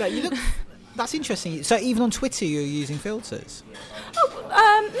fine. You look... That's interesting. So even on Twitter you're using filters?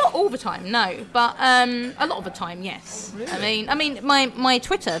 Not all the time, no, but a lot of the time, yes. Really? I mean, my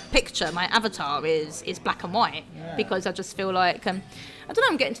Twitter picture, my avatar is black and white, because I just feel like I don't know.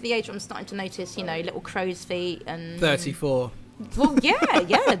 I'm getting to the age where I'm starting to notice, little crow's feet and. 34. Well, no,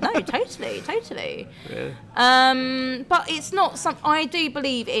 totally. Really? But it's not something I do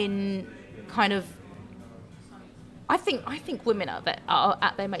believe in. Kind of. I think women are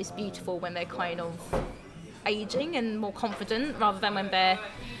at their most beautiful when they're kind of aging and more confident, rather than when they're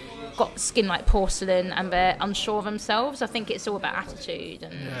got skin like porcelain and they're unsure of themselves. I think it's all about attitude.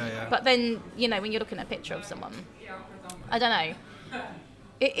 But then, when you're looking at a picture of someone, I don't know.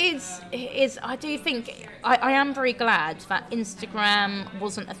 It is. I do think I am very glad that Instagram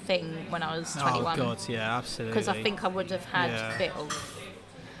wasn't a thing when I was 21. Oh God, yeah, absolutely. Because I think I would have had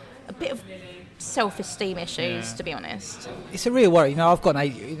a bit of self-esteem issues, to be honest. It's a real worry. I've got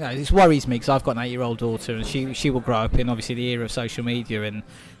this worries me because I've got an 8-year-old daughter, and she will grow up in obviously the era of social media, and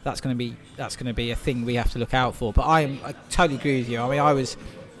that's going to be a thing we have to look out for. But I totally agree with you. I mean, I was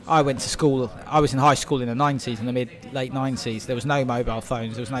I went to school. I was in high school in the 90s, in the late 90s. There was no mobile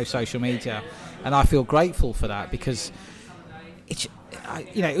phones. There was no social media, and I feel grateful for that because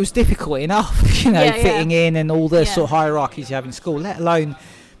it was difficult enough, fitting in and all the sort of hierarchies you have in school, let alone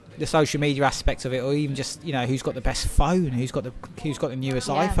the social media aspect of it, or even just who's got the best phone, who's got the newest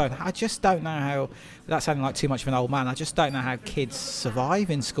iPhone. I just don't know how, without sounding like too much of an old man, I just don't know how kids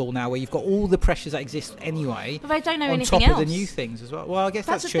survive in school now, where you've got all the pressures that exist anyway, but they don't know on anything top else. of the new things as well. Well, I guess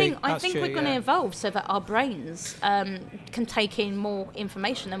that's true. Thing. I think we're going to evolve so that our brains can take in more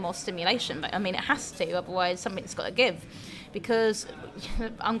information and more stimulation. But I mean, it has to, otherwise something's got to give. Because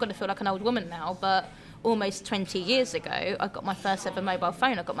I'm going to feel like an old woman now, but almost 20 years ago, I got my first ever mobile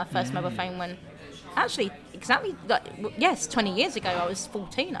phone. I got my first mobile phone when, actually, 20 years ago, I was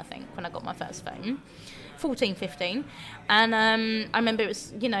 14, I think, when I got my first phone. 14, 15. And I remember it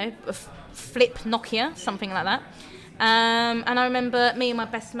was, a flip Nokia, something like that. And I remember me and my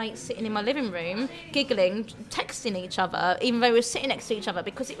best mate sitting in my living room, giggling, texting each other, even though we were sitting next to each other,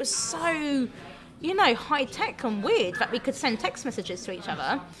 because it was so... high tech and weird that we could send text messages to each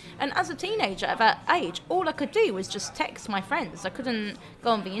other. And as a teenager at that age, all I could do was just text my friends. I couldn't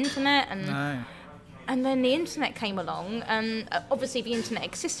go on the internet. And then the internet came along, and obviously the internet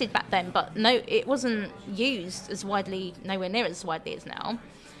existed back then, but no, it wasn't used as widely, nowhere near as widely as now.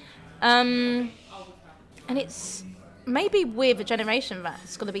 And it's maybe we're the generation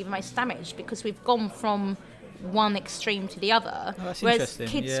that's going to be the most damaged, because we've gone from one extreme to the other, whereas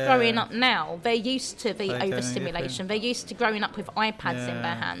kids growing up now, they're used to the overstimulation, they're used to growing up with iPads in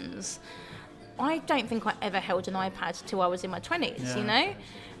their hands. I don't think I ever held an iPad till I was in my 20s,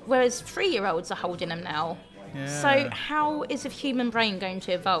 whereas 3-year-olds are holding them now. So how is a human brain going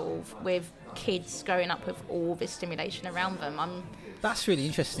to evolve with kids growing up with all this stimulation around them? That's really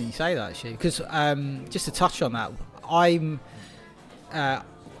interesting you say that, actually, because just to touch on that, I'm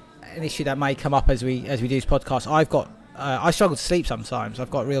an issue that may come up as we do this podcast. I've got I struggle to sleep sometimes.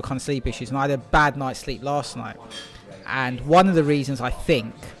 I've got real kind of sleep issues, and I had a bad night's sleep last night. And one of the reasons I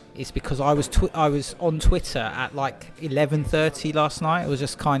think is because I was on Twitter at like 11:30 last night. I was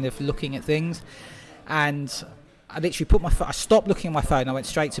just kind of looking at things, and I literally I stopped looking at my phone. I went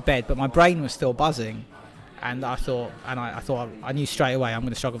straight to bed, but my brain was still buzzing, and I thought I knew straight away I'm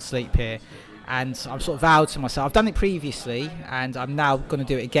going to struggle to sleep here. And I'm sort of vowed to myself, I've done it previously, and I'm now going to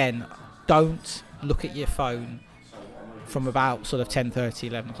do it again. Don't look at your phone from about sort of 10:30,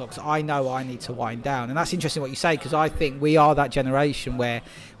 11 o'clock, because I know I need to wind down. And that's interesting what you say, because I think we are that generation where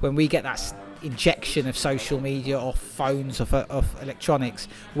when we get that injection of social media, or phones, of electronics,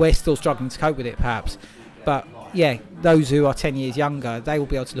 we're still struggling to cope with it perhaps. But yeah, those who are 10 years younger, they will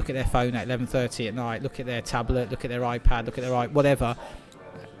be able to look at their phone at 11:30 at night, look at their tablet, look at their iPad, look at their whatever.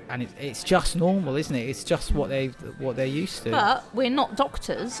 And it's just normal, isn't it? It's just what they're used to. But we're not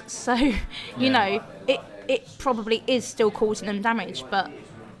doctors, so it probably is still causing them damage. But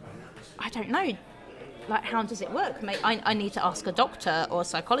I don't know, like, how does it work? I need to ask a doctor or a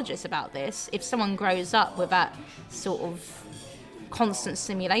psychologist about this. If someone grows up with that sort of constant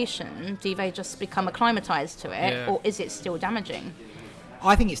stimulation, do they just become acclimatized to it, or is it still damaging?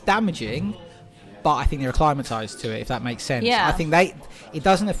 I think it's damaging, but I think they're acclimatized to it, if that makes sense. Yeah. I think it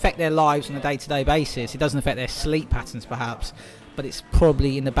doesn't affect their lives on a day-to-day basis. It doesn't affect their sleep patterns, perhaps, but it's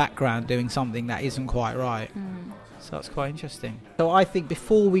probably in the background doing something that isn't quite right. So that's quite interesting. So I think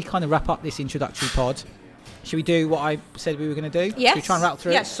before we kind of wrap up this introductory pod, should we do what I said we were going to do? Yes. Should we try and rattle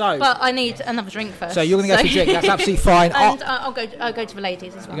through it? So, but I need another drink first. So you're going to go for a drink. That's absolutely fine. And I'll go to the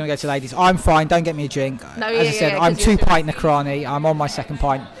ladies as well. You're going to go to the ladies. I'm fine. Don't get me a drink. No, as I said, I'm 2 pint Necrani. I'm on my second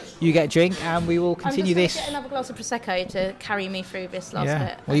pint. You get a drink, and we will continue this. Get another glass of prosecco to carry me through this last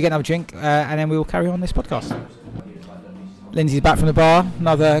bit. Well, you get another drink, and then we will carry on this podcast. Lindsay's back from the bar.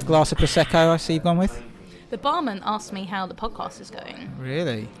 Another glass of prosecco. I see you've gone with. The barman asked me how the podcast is going.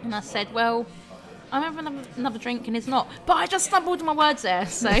 Really? And I said, well, I'm having another drink, and it's not. But I just stumbled on my words there,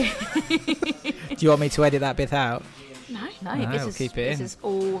 so. Do you want me to edit that bit out? No, we'll keep it in. This is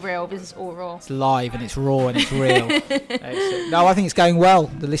all real. This is all raw. It's live and it's raw and it's real. No, I think it's going well.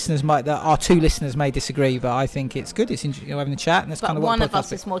 Our 2 listeners may disagree, but I think it's good. It's having a chat, and that's kind of what one of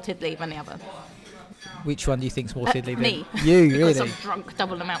us is more tiddly than the other. Which one do you think's more tiddly? Me. You, really? Because I'm drunk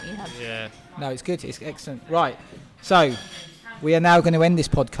double the amount you have. Yeah. No, it's good. It's excellent. Right. So we are now going to end this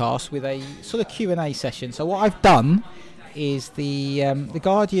podcast with a sort of Q&A session. So what I've done is the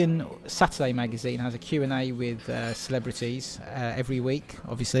Guardian Saturday magazine has a Q&A with celebrities every week,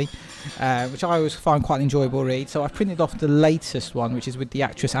 obviously, which I always find quite an enjoyable read. So I've printed off the latest one, which is with the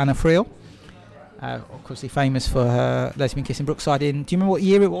actress Anna Friel, of course, famous for her lesbian kiss in Brookside. Do you remember what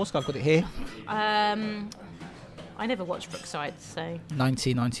year it was? I've got it here. I I never watched Brookside, so...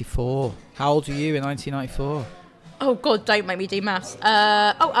 1994. How old were you in 1994? Oh, God, don't make me do maths.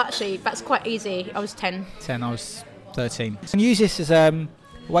 Actually, that's quite easy. I was 10. 10, I was 13. So use this as a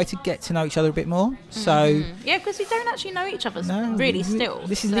way to get to know each other a bit more. So yeah, because we don't actually know each other still.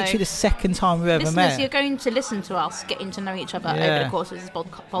 This is literally the second time we've ever met. You're going to listen to us getting to know each other over the course of this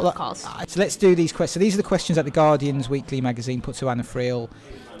podcast. So let's do these questions. So these are the questions that the Guardian's weekly magazine put to Anna Friel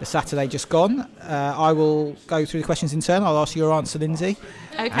the Saturday just gone. I will go through the questions in turn. I'll ask your answer, Lindsay.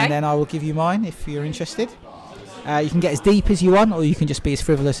 Okay. And then I will give you mine if you're interested. You can get as deep as you want, or you can just be as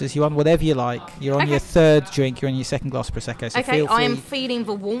frivolous as you want, whatever you like. You're on your third drink, you're on your second glass of Prosecco. So okay, I am feeling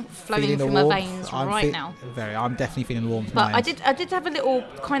the warmth flowing through my veins now. I'm definitely feeling the warmth. But I did have a little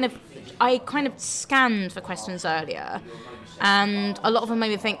I kind of scanned for questions earlier, and a lot of them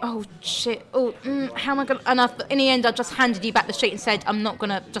made me think, oh shit, how am I gonna? And in the end, I just handed you back the sheet and said, I'm not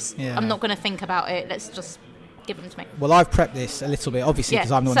gonna think about it. Let's just give them to me. Well, I've prepped this a little bit, obviously,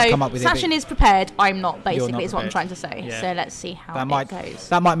 because I'm the one to come up with it. Sachin is prepared. I'm not. Basically, is what I'm trying to say. Yeah. So let's see how it goes.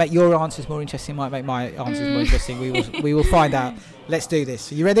 That might make your answers more interesting. Might make my answers more interesting. We will find out. Let's do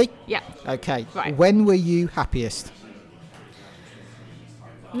this. Are you ready? Yeah. Okay. Right. When were you happiest?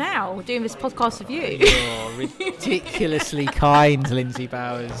 Now, doing this podcast with you. You're ridiculously kind, Lindsay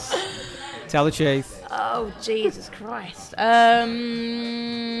Bowers. Tell the truth. Oh, Jesus Christ.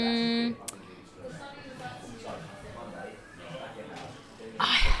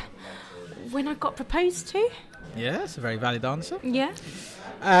 When I got proposed to. Yeah, that's a very valid answer. Yeah.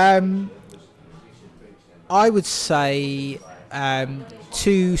 I would say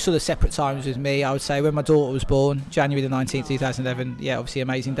two sort of separate times with me. I would say when my daughter was born, January the 19th, 2011. Yeah, obviously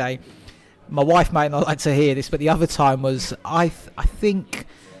amazing day. My wife might not like to hear this, but the other time was, I think,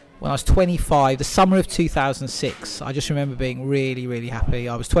 when I was 25, the summer of 2006. I just remember being really, really happy.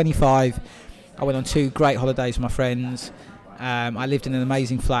 I was 25. I went on 2 great holidays with my friends. I lived in an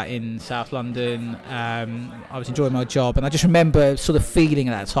amazing flat in South London. I was enjoying my job, and I just remember sort of feeling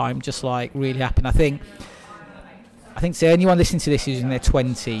at that time just like really happy. And I think to anyone listening to this who's in their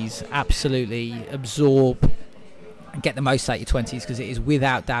 20s, absolutely absorb and get the most out of your 20s, because it is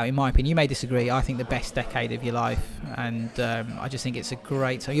without doubt, in my opinion, you may disagree, I think the best decade of your life. And I just think it's a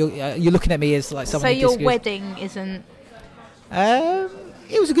great time. You're looking at me as like someone. So your wedding isn't?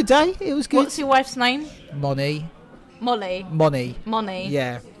 It was a good day. It was good. What's your wife's name? Molly.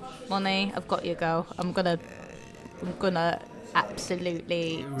 Yeah. Money, I've got you, girl. I'm gonna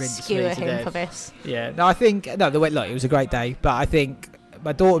absolutely skewer him for this. Yeah. No, I think look, it was a great day, but I think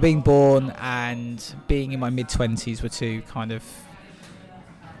my daughter being born and being in my mid-20s were two kind of.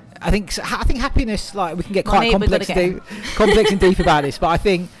 I think happiness, like, we can get quite complex and deep about this, but I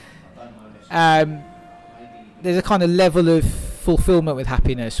think there's a kind of level of fulfillment with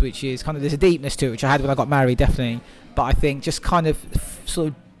happiness, which is kind of, there's a deepness to it, which I had when I got married, definitely. But I think just kind of sort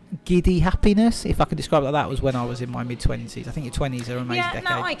of giddy happiness, if I could describe it like that, was when I was in my mid-20s. I think your 20s are an amazing decade.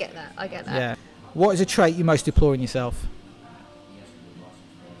 Yeah, no, I get that. Yeah. What is a trait you most deplore in yourself?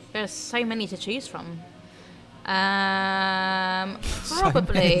 There's so many to choose from. Probably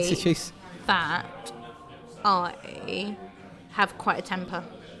that I have quite a temper.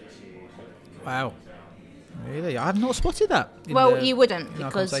 Wow. Really? I have not spotted that. Well, you wouldn't,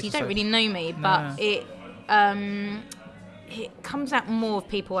 because you don't really know me, but it comes out more of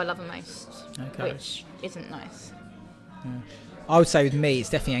people I love the most, which isn't nice. Yeah. I would say with me, it's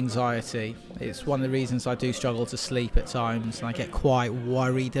definitely anxiety. It's one of the reasons I do struggle to sleep at times, and I get quite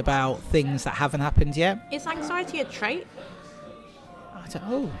worried about things that haven't happened yet. Is anxiety a trait? I don't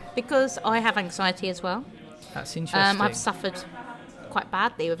know. Because I have anxiety as well. That's interesting. I've suffered quite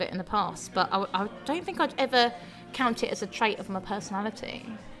badly with it in the past, but I don't think I'd ever count it as a trait of my personality.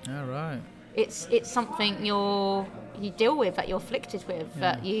 Oh, right. It's something you deal with, that you're afflicted with,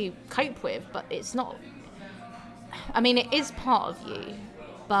 that you cope with, but it's not. I mean, it is part of you,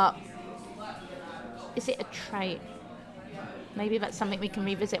 but is it a trait? Maybe that's something we can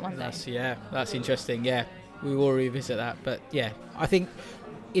revisit one day. That's interesting. Yeah, we will revisit that. But yeah, I think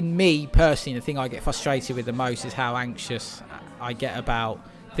in me personally, the thing I get frustrated with the most is how anxious I get about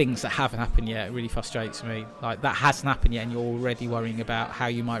things that haven't happened yet. It really frustrates me. Like, that hasn't happened yet, and you're already worrying about how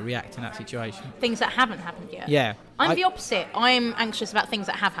you might react in that situation. Things that haven't happened yet? Yeah. I'm the opposite. I'm anxious about things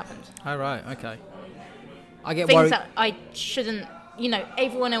that have happened. Oh, right. Okay. I get things worried. That I shouldn't,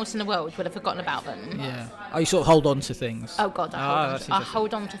 everyone else in the world would have forgotten about them. Yeah. Oh, you sort of hold on to things. Oh, God, I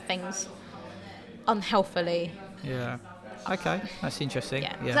hold on to things unhealthily. Yeah. Okay, that's interesting.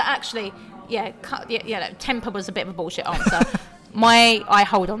 Yeah. So actually, temper was a bit of a bullshit answer. I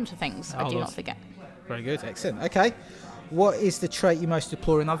hold on to things. I do not forget. Very good. Excellent. Okay. What is the trait you most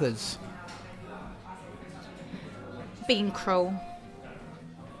deplore in others? Being cruel.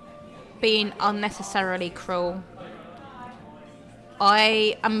 Being unnecessarily cruel.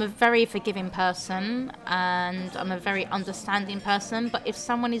 I am a very forgiving person and I'm a very understanding person, but if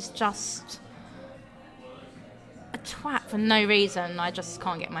someone is just a twat for no reason, I just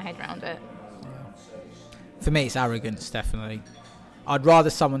can't get my head around it. For me, it's arrogance, definitely. I'd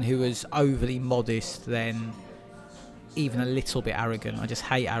rather someone who was overly modest than even a little bit arrogant. I just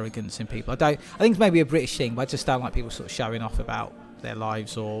hate arrogance in people. I think it's maybe a British thing, but I just don't like people sort of showing off about their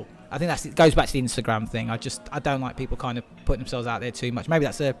lives, or I think it goes back to the Instagram thing. I don't like people kind of putting themselves out there too much. Maybe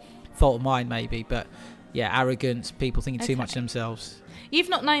that's a fault of mine, maybe, but yeah, arrogance, people thinking too much of themselves. You've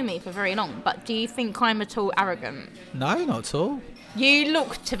not known me for very long, but do you think I'm at all arrogant? No, not at all. You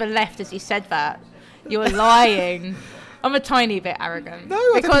looked to the left as you said that. You're lying. I'm a tiny bit arrogant. No,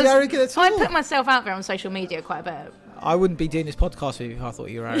 I don't think you're arrogant at all. I put myself out there on social media quite a bit. I wouldn't be doing this podcast with you if I thought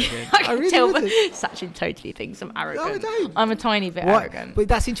you were arrogant. I really tell Sachin totally thinks I'm arrogant. No, I don't. I'm a tiny bit arrogant. But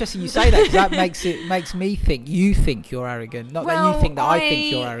that's interesting you say that, because that makes me think you think you're arrogant, not that you think that I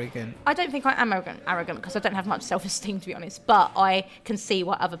think you're arrogant. I don't think I am arrogant because I don't have much self-esteem, to be honest. But I can see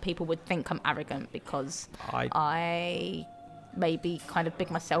why other people would think I'm arrogant, because I maybe kind of big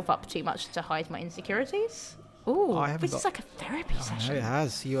myself up too much to hide my insecurities. Ooh, this is like a therapy session. It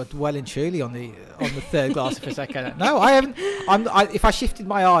has. You are well and truly on the third glass for a second. No, I haven't. If I shifted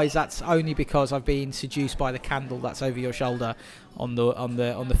my eyes, that's only because I've been seduced by the candle that's over your shoulder on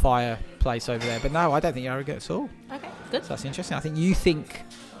the fireplace over there. But no, I don't think you're arrogant at all. Okay, good. So that's interesting. I think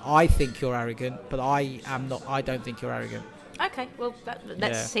I think you're arrogant, but I am not. I don't think you're arrogant. Okay, well,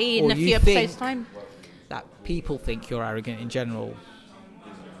 let's see in a few episodes' time. That people think you're arrogant in general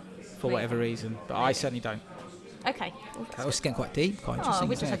for whatever reason, but I certainly don't. Okay. That was getting quite deep, quite interesting.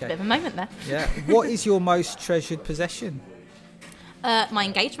 We just had a bit of a moment there. Yeah. What is your most treasured possession? My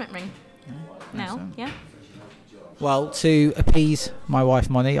engagement ring. Yeah. Well, to appease my wife,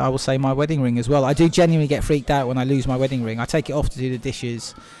 Moni, I will say my wedding ring as well. I do genuinely get freaked out when I lose my wedding ring. I take it off to do the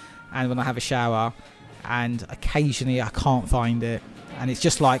dishes and when I have a shower, and occasionally I can't find it. And it's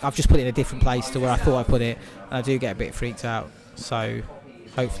just like I've just put it in a different place to where I thought I put it, and I do get a bit freaked out. So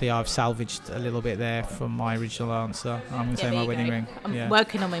hopefully I've salvaged a little bit there from my original answer. I'm going to say my wedding ring. I'm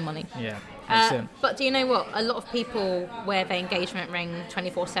working on my money. Yeah. But do you know what? A lot of people wear their engagement ring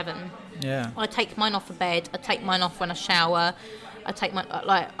 24/7. Yeah. I take mine off the bed. I take mine off when I shower.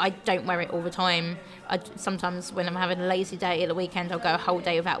 I don't wear it all the time. Sometimes when I'm having a lazy day at the weekend, I'll go a whole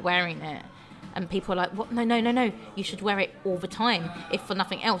day without wearing it. And people are like, what? No. You should wear it all the time. If for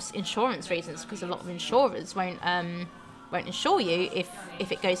nothing else, insurance reasons, because a lot of insurers won't insure you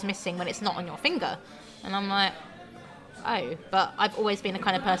if it goes missing when it's not on your finger. And I'm like, oh, but I've always been the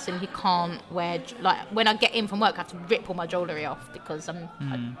kind of person who can't wear, like, when I get in from work I have to rip all my jewellery off because I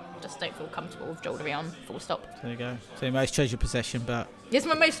just don't feel comfortable with jewellery on, full stop. There you go. So your most treasured possession, but it's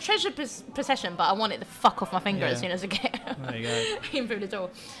my most treasured possession, but I want it to fuck off my finger as soon as I get there you go. in through the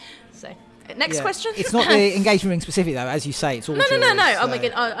door. So next question. It's not the engagement ring specific though, as you say. It's all no. So. Oh my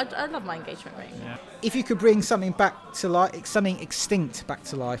god, I love my engagement ring. Yeah. If you could bring something back to life, something extinct back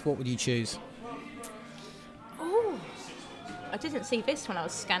to life, what would you choose? Oh, I didn't see this when I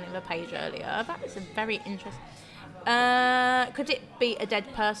was scanning the page earlier. That is a very interesting. Could it be a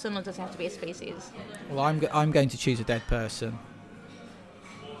dead person, or does it have to be a species? Well, I'm going to choose a dead person.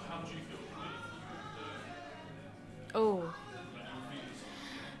 Oh.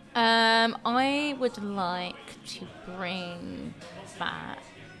 I would like to bring back.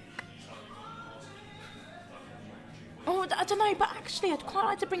 Oh, I don't know, but actually, I'd quite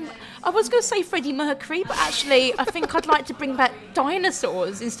like to bring. I was going to say Freddie Mercury, but actually, I think I'd like to bring back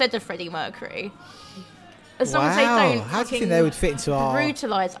Dinosaurs instead of Freddie Mercury. As long as they don't. How do you think they would fit into our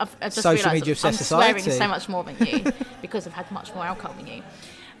brutalise? I just social media obsessed society? I'm swearing so much more than you because I've had much more alcohol than you.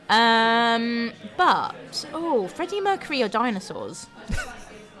 But Freddie Mercury or Dinosaurs?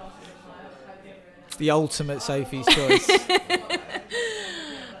 The ultimate Sophie's choice.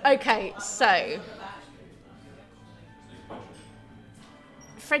 Okay, so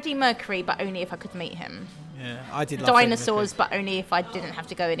Freddie Mercury, but only if I could meet him. Yeah, I did love Dinosaurs, but only if I didn't have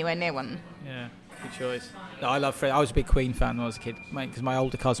to go anywhere near one. Yeah, good choice. No, I love Freddie. I was a big Queen fan when I was a kid, because my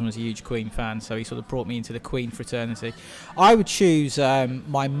older cousin was a huge Queen fan, so he sort of brought me into the Queen fraternity. I would choose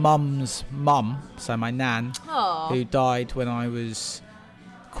my mum's mum, so my nan, who died when I was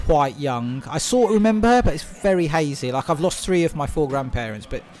quite young. I sort of remember her, but it's very hazy. Like, I've lost 3 of my 4 grandparents,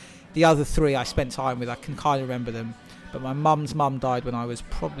 but the other 3 I spent time with. I can kind of remember them. But my mum's mum died when I was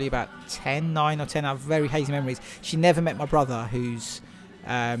probably about 9 or 10. I have very hazy memories. She never met my brother, who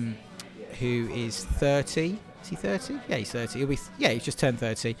is 30, Is he 30? Yeah, he's 30. He's just turned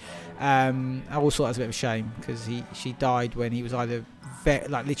 30. I always thought that was a bit of a shame because she died when he was either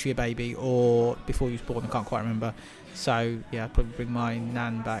literally a baby or before he was born. I can't quite remember. So yeah, I'd probably bring my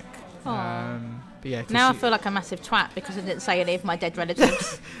nan back. But yeah, now I feel like a massive twat because I didn't say any of my dead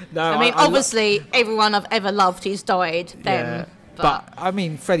relatives. No, I mean, obviously everyone I've ever loved who's died. Then, but I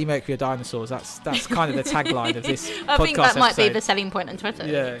mean, Freddie Mercury or Dinosaurs. That's kind of the tagline of this podcast. I think that might episode. be the selling point on Twitter.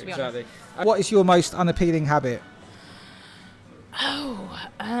 Yeah, exactly. What is your most unappealing habit?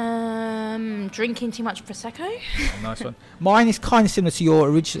 Drinking too much prosecco. Oh, nice one. Mine is kind of similar to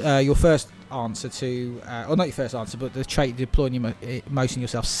your first answer to, or not your first answer, but the trait deploying your emotion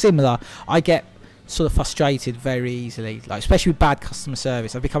yourself. Similar. I get sort of frustrated very easily, like especially with bad customer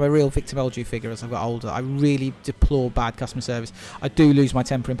service. I've become a real victimology figure as I've got older. I really deplore bad customer service. I do lose my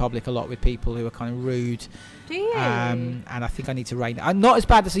temper in public a lot with people who are kind of rude. Do you? And I think I need to rein it. I'm not as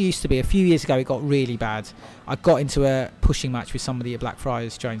bad as I used to be. A few years ago, it got really bad. I got into a pushing match with somebody at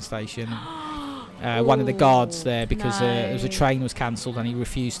Blackfriars train station. One of the guards there because there was a train was cancelled and he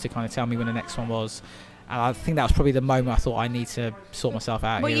refused to kind of tell me when the next one was. And I think that was probably the moment I thought I need to sort myself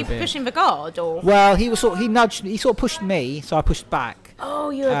out. Were you pushing the guard or? Well, he nudged me. He sort of pushed me, so I pushed back.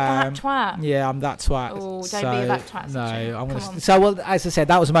 Oh, you're that twat. Yeah, I'm that twat. Oh, don't be that twat. No, I'm gonna. So, well, as I said,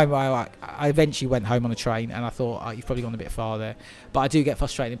 that was a moment where I eventually went home on a train, and I thought you've probably gone a bit far there. But I do get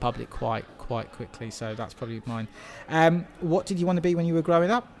frustrated in public quite quickly, so that's probably mine. What did you want to be when you were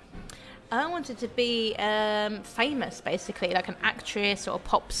growing up? I wanted to be famous, basically, like an actress or a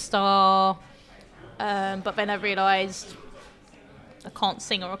pop star. But then I realised I can't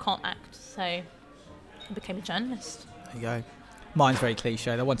sing or I can't act, so I became a journalist. There you go. Mine's very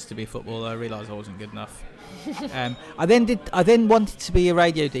cliched. I wanted to be a footballer. I realised I wasn't good enough. I then wanted to be a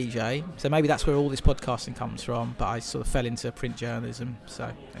radio DJ, so maybe that's where all this podcasting comes from. But I sort of fell into print journalism.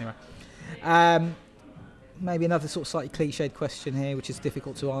 So anyway, maybe another sort of slightly cliched question here, which is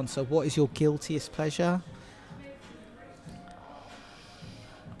difficult to answer. What is your guiltiest pleasure?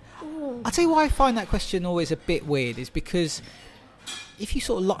 I'll tell you why I find that question always a bit weird is if you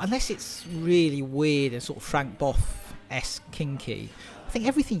sort of unless it's really weird and sort of Frank Boff-esque kinky, I think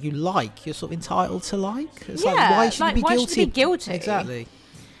everything you like you're sort of entitled to like. It's like why should you be guilty? Why should you be guilty? Exactly.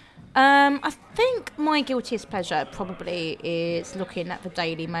 I think my guiltiest pleasure probably is looking at the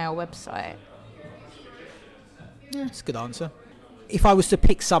Daily Mail website. Yeah, it's a good answer. If I was to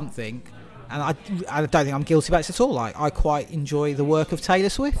pick something, and I don't think I'm guilty about this at all. Like, I quite enjoy the work of Taylor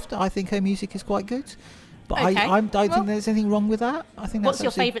Swift. I think her music is quite good. But okay. I don't think there's anything wrong with that. I think what's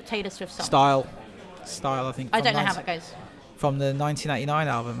your favourite Taylor Swift song? Style, I think. I don't know how that goes. From the 1989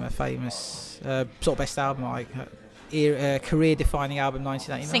 album, a famous sort of best album, like career-defining album,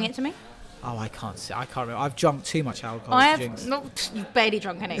 1989. Sing it to me. Oh, I can't remember. I've drunk too much alcohol. You've barely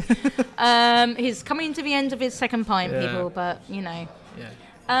drunk any. He's coming to the end of his second pint, people, but, you know.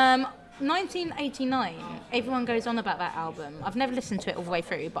 Yeah. 1989, everyone goes on about that album. I've never listened to it all the way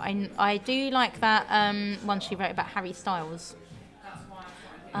through, but I do like that one she wrote about Harry Styles.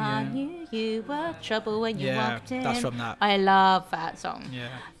 I knew you were trouble when you walked in. That's from that. I love that song. Yeah.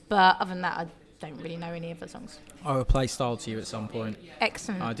 But other than that, I don't really know any of the songs. I will play Style to you at some point.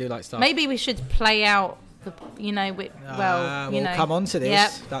 Excellent. I do like Style. Maybe we should play out we'll come on to this.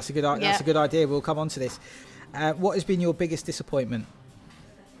 Yep. That's a good idea. We'll come on to this. What has been your biggest disappointment?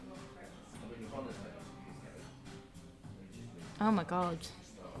 Oh my god,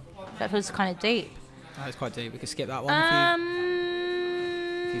 that was kind of deep. That was quite deep. We could skip that one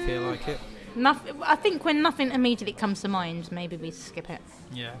if you feel like it. I think when nothing immediately comes to mind, maybe we skip it.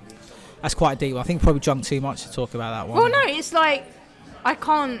 Yeah, that's quite a deep one. I think probably drunk too much to talk about that one. Well, no, it's like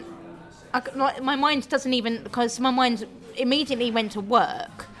my mind doesn't even, because my mind immediately went to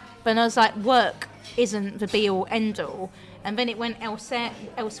work, but I was like, work isn't the be all end all, and then it went elsewhere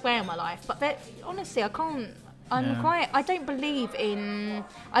in my life. But honestly, I can't. I don't believe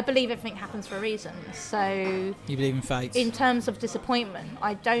I believe everything happens for a reason. So you believe in fate? In terms of disappointment,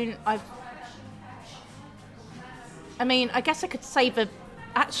 I mean, I guess I could say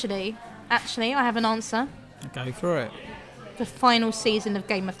actually, I have an answer. Go for it. The final season of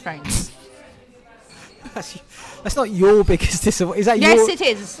Game of Thrones. That's not your biggest disappointment. Is that Yes, it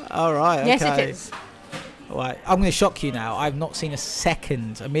is. All right. Okay. Yes, it is. Right, I'm going to shock you now. I've not seen a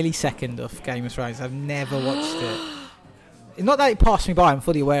millisecond of Game of Thrones. I've never watched it. Not that it passed me by. I'm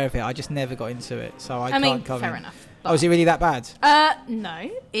fully aware of it. I just never got into it, so I can't comment. Fair enough. Oh, is it really that bad? No,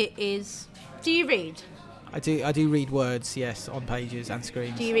 it is. Do you read? I do read words, yes, on pages and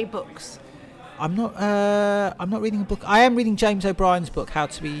screens. Do you read books? I'm not reading a book. I am reading James O'Brien's book, How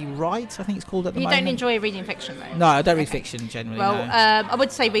to Be Right, I think it's called at the moment. You don't enjoy reading fiction, though? No, I don't read fiction generally. Well, no. I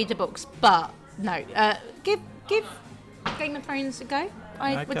would say read the books, but no. give Game of Thrones a go,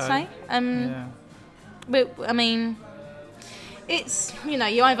 I would say. But, I mean, it's, you know,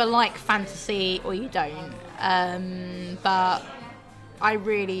 you either like fantasy or you don't. But I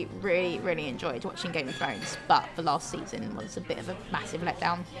really, really, really enjoyed watching Game of Thrones, but the last season was a bit of a massive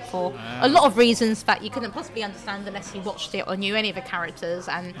letdown for a lot of reasons that you couldn't possibly understand unless you watched it or knew any of the characters.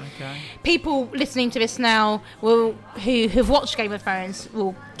 And people listening to this now who've watched Game of Thrones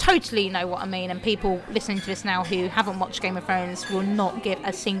will totally know what I mean, and people listening to this now who haven't watched Game of Thrones will not give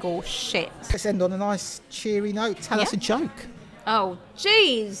a single shit. Let's end on a nice cheery note. Tell us a joke. Oh,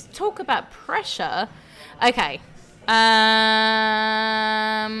 geez. Talk about pressure. Okay.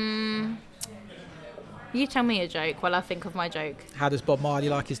 You tell me a joke while I think of my joke. How does Bob Marley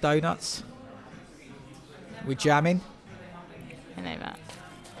like his donuts? With jamming? I know that.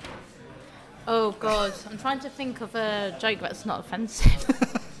 Oh, God. I'm trying to think of a joke that's not offensive.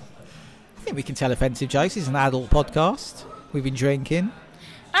 I think we can tell offensive jokes. It's an adult podcast. We've been drinking.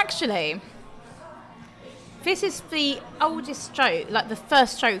 Actually, this is the oldest joke, like the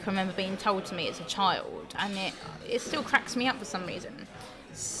first joke I remember being told to me as a child, and it still cracks me up for some reason.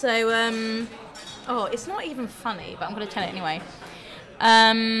 So, it's not even funny, but I'm going to tell it anyway.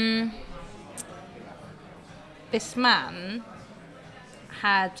 This man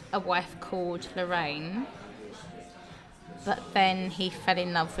had a wife called Lorraine, but then he fell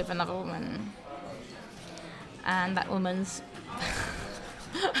in love with another woman, and that woman's...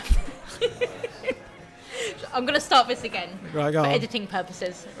 I'm going to start this again for editing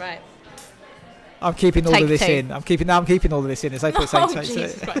purposes. Right. I'm keeping all of this in. I'm keeping all of this in. It's okay.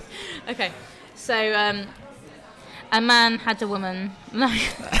 Jesus Christ. Okay. So, a man had a woman. No.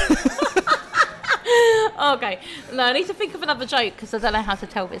 Okay. No, I need to think of another joke because I don't know how to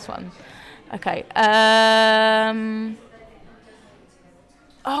tell this one. Okay.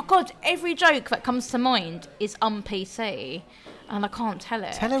 Oh God! Every joke that comes to mind is un-PC. And I can't tell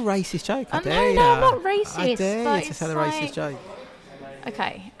it. Tell a racist joke. No, I'm not racist. I dare you to tell a racist joke.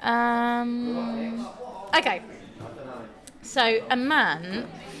 Okay. Okay. So a man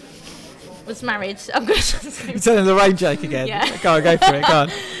was married. I'm going to. You're telling the Lorraine joke again. Yeah. Go for it. Go on.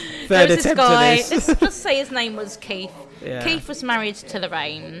 Third attempt at this. Let's just say his name was Keith. Yeah. Keith was married to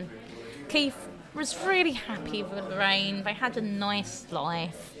Lorraine. Keith was really happy with Lorraine. They had a nice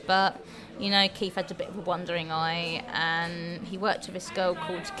life, but. You know, Keith had a bit of a wandering eye, and he worked with this girl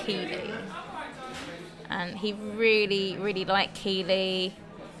called Keely. And he really, really liked Keely,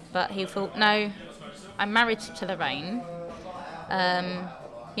 but he thought, no, I'm married to Lorraine.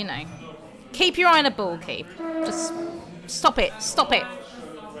 You know, keep your eye on the ball, Keith. Just stop it.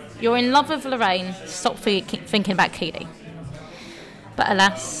 You're in love with Lorraine. Stop thinking about Keely. But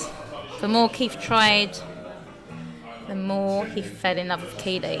alas, the more Keith tried, the more he fell in love with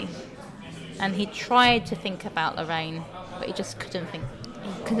Keely. And he tried to think about Lorraine, but he just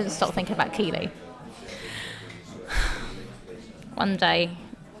couldn't stop thinking about Keely. One day,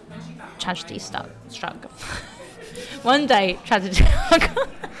 tragedy struck. One day, tragedy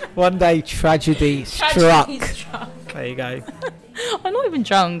struck. There you go. I'm not even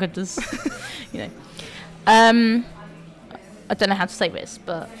drunk, I just, you know. I don't know how to say this,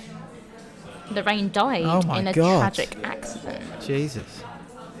 but Lorraine died in a tragic accident. Jesus.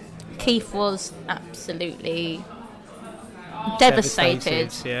 Keith was absolutely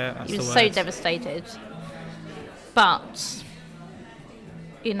devastated. Yeah, he was so devastated. But,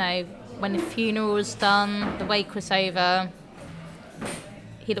 you know, when the funeral was done, the wake was over,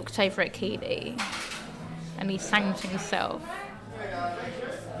 he looked over at Keely and he sang to himself,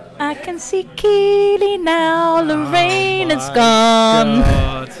 I can see Keely now, Lorraine is gone.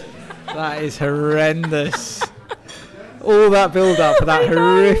 God. That is horrendous. All that build-up for that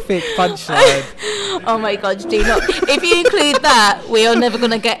horrific punchline. Oh my God, do not. If you include that, we are never going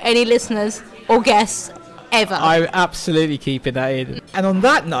to get any listeners or guests ever. I'm absolutely keeping that in. And on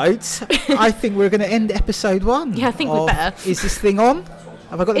that note, I think we're going to end episode 1. Yeah, I think we better. Is this thing on?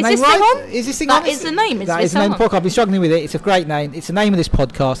 Have I got the name right? Is this thing on? That is the name. That is the name of the podcast. I've been struggling with it. It's a great name. It's the name of this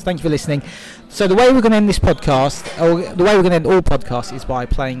podcast. Thank you for listening. So the way we're going to end this podcast, or the way we're going to end all podcasts, is by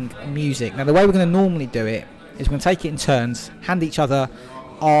playing music. Now, the way we're going to normally do it is we're going to take it in turns, hand each other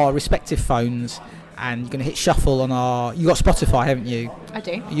our respective phones, and you're going to hit shuffle on our... You got Spotify, haven't you? I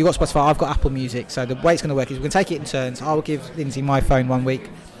do. You got Spotify. I've got Apple Music. So the way it's going to work is we're going to take it in turns. I will give Lindsay my phone 1 week.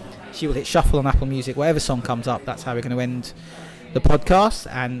 She will hit shuffle on Apple Music. Whatever song comes up, that's how we're going to end the podcast.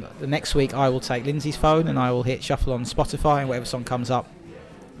 And the next week, I will take Lindsay's phone and I will hit shuffle on Spotify, and whatever song comes up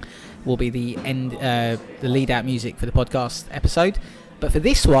will be the end, the lead out music for the podcast episode. But for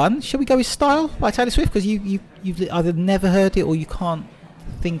this one, shall we go with Style by Taylor Swift? Because you've either never heard it or you can't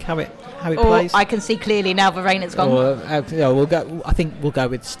think how it plays? I can see clearly now the rain has gone. We'll go. I think we'll go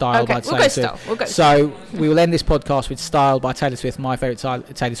with Style by Taylor Swift. We'll go. So we will end this podcast with Style by Taylor Swift, my favourite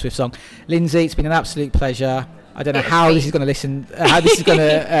Taylor Swift song. Lindsay, it's been an absolute pleasure. I don't know how this is going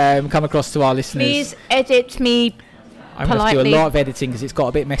to come across to our listeners. Please edit me I'm going to have to do a lot of editing because it's got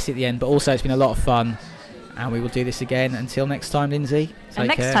a bit messy at the end, but also it's been a lot of fun. And we will do this again. Until next time, Lindsay. And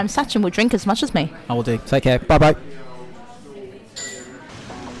next time, Sachin will drink as much as me. I will do. Take care. Bye-bye.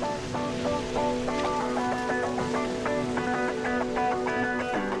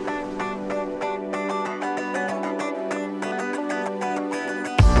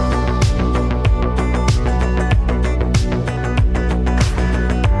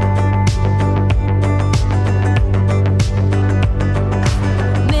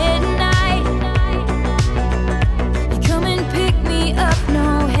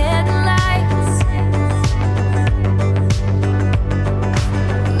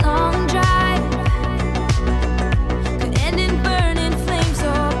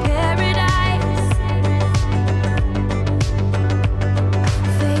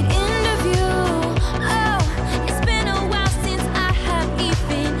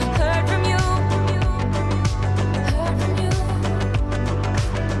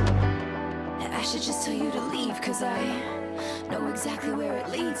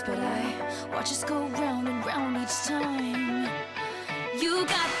 But I watch us go round and round each time. You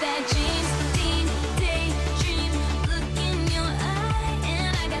got that